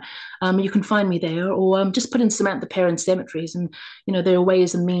space for that, you can find me there, or just put in Samantha Perrin Cemeteries, and there are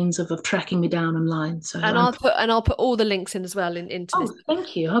ways and means of tracking me down online. So I'll put all the links in as well into this.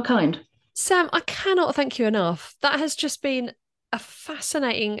 Thank you. How kind. Sam, I cannot thank you enough. That has just been a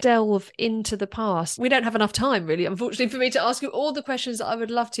fascinating delve into the past. We don't have enough time, really, unfortunately, for me to ask you all the questions that I would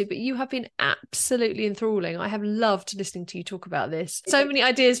love to, but you have been absolutely enthralling. I have loved listening to you talk about this. So many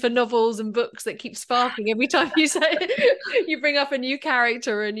ideas for novels and books that keep sparking every time you say you bring up a new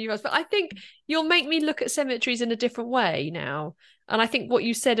character or a new house. But I think you'll make me look at cemeteries in a different way now. And I think what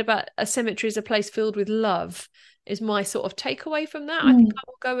you said about a cemetery as a place filled with love is my sort of takeaway from that. I think I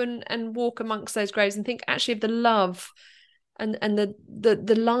will go and walk amongst those graves and think actually of the love and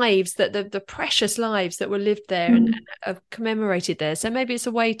the lives, that the precious lives that were lived there and are commemorated there. So maybe it's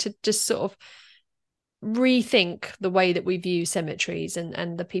a way to just sort of rethink the way that we view cemeteries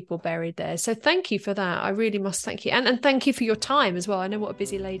and the people buried there. So thank you for that. I really must thank you. And thank you for your time as well. I know what a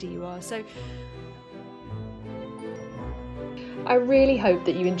busy lady you are. So I really hope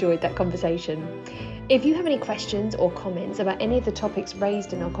that you enjoyed that conversation. If you have any questions or comments about any of the topics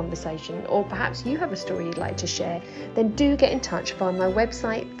raised in our conversation, or perhaps you have a story you'd like to share, then do get in touch via my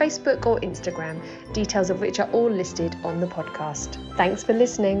website, Facebook or Instagram, details of which are all listed on the podcast. Thanks for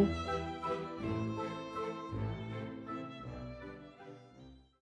listening.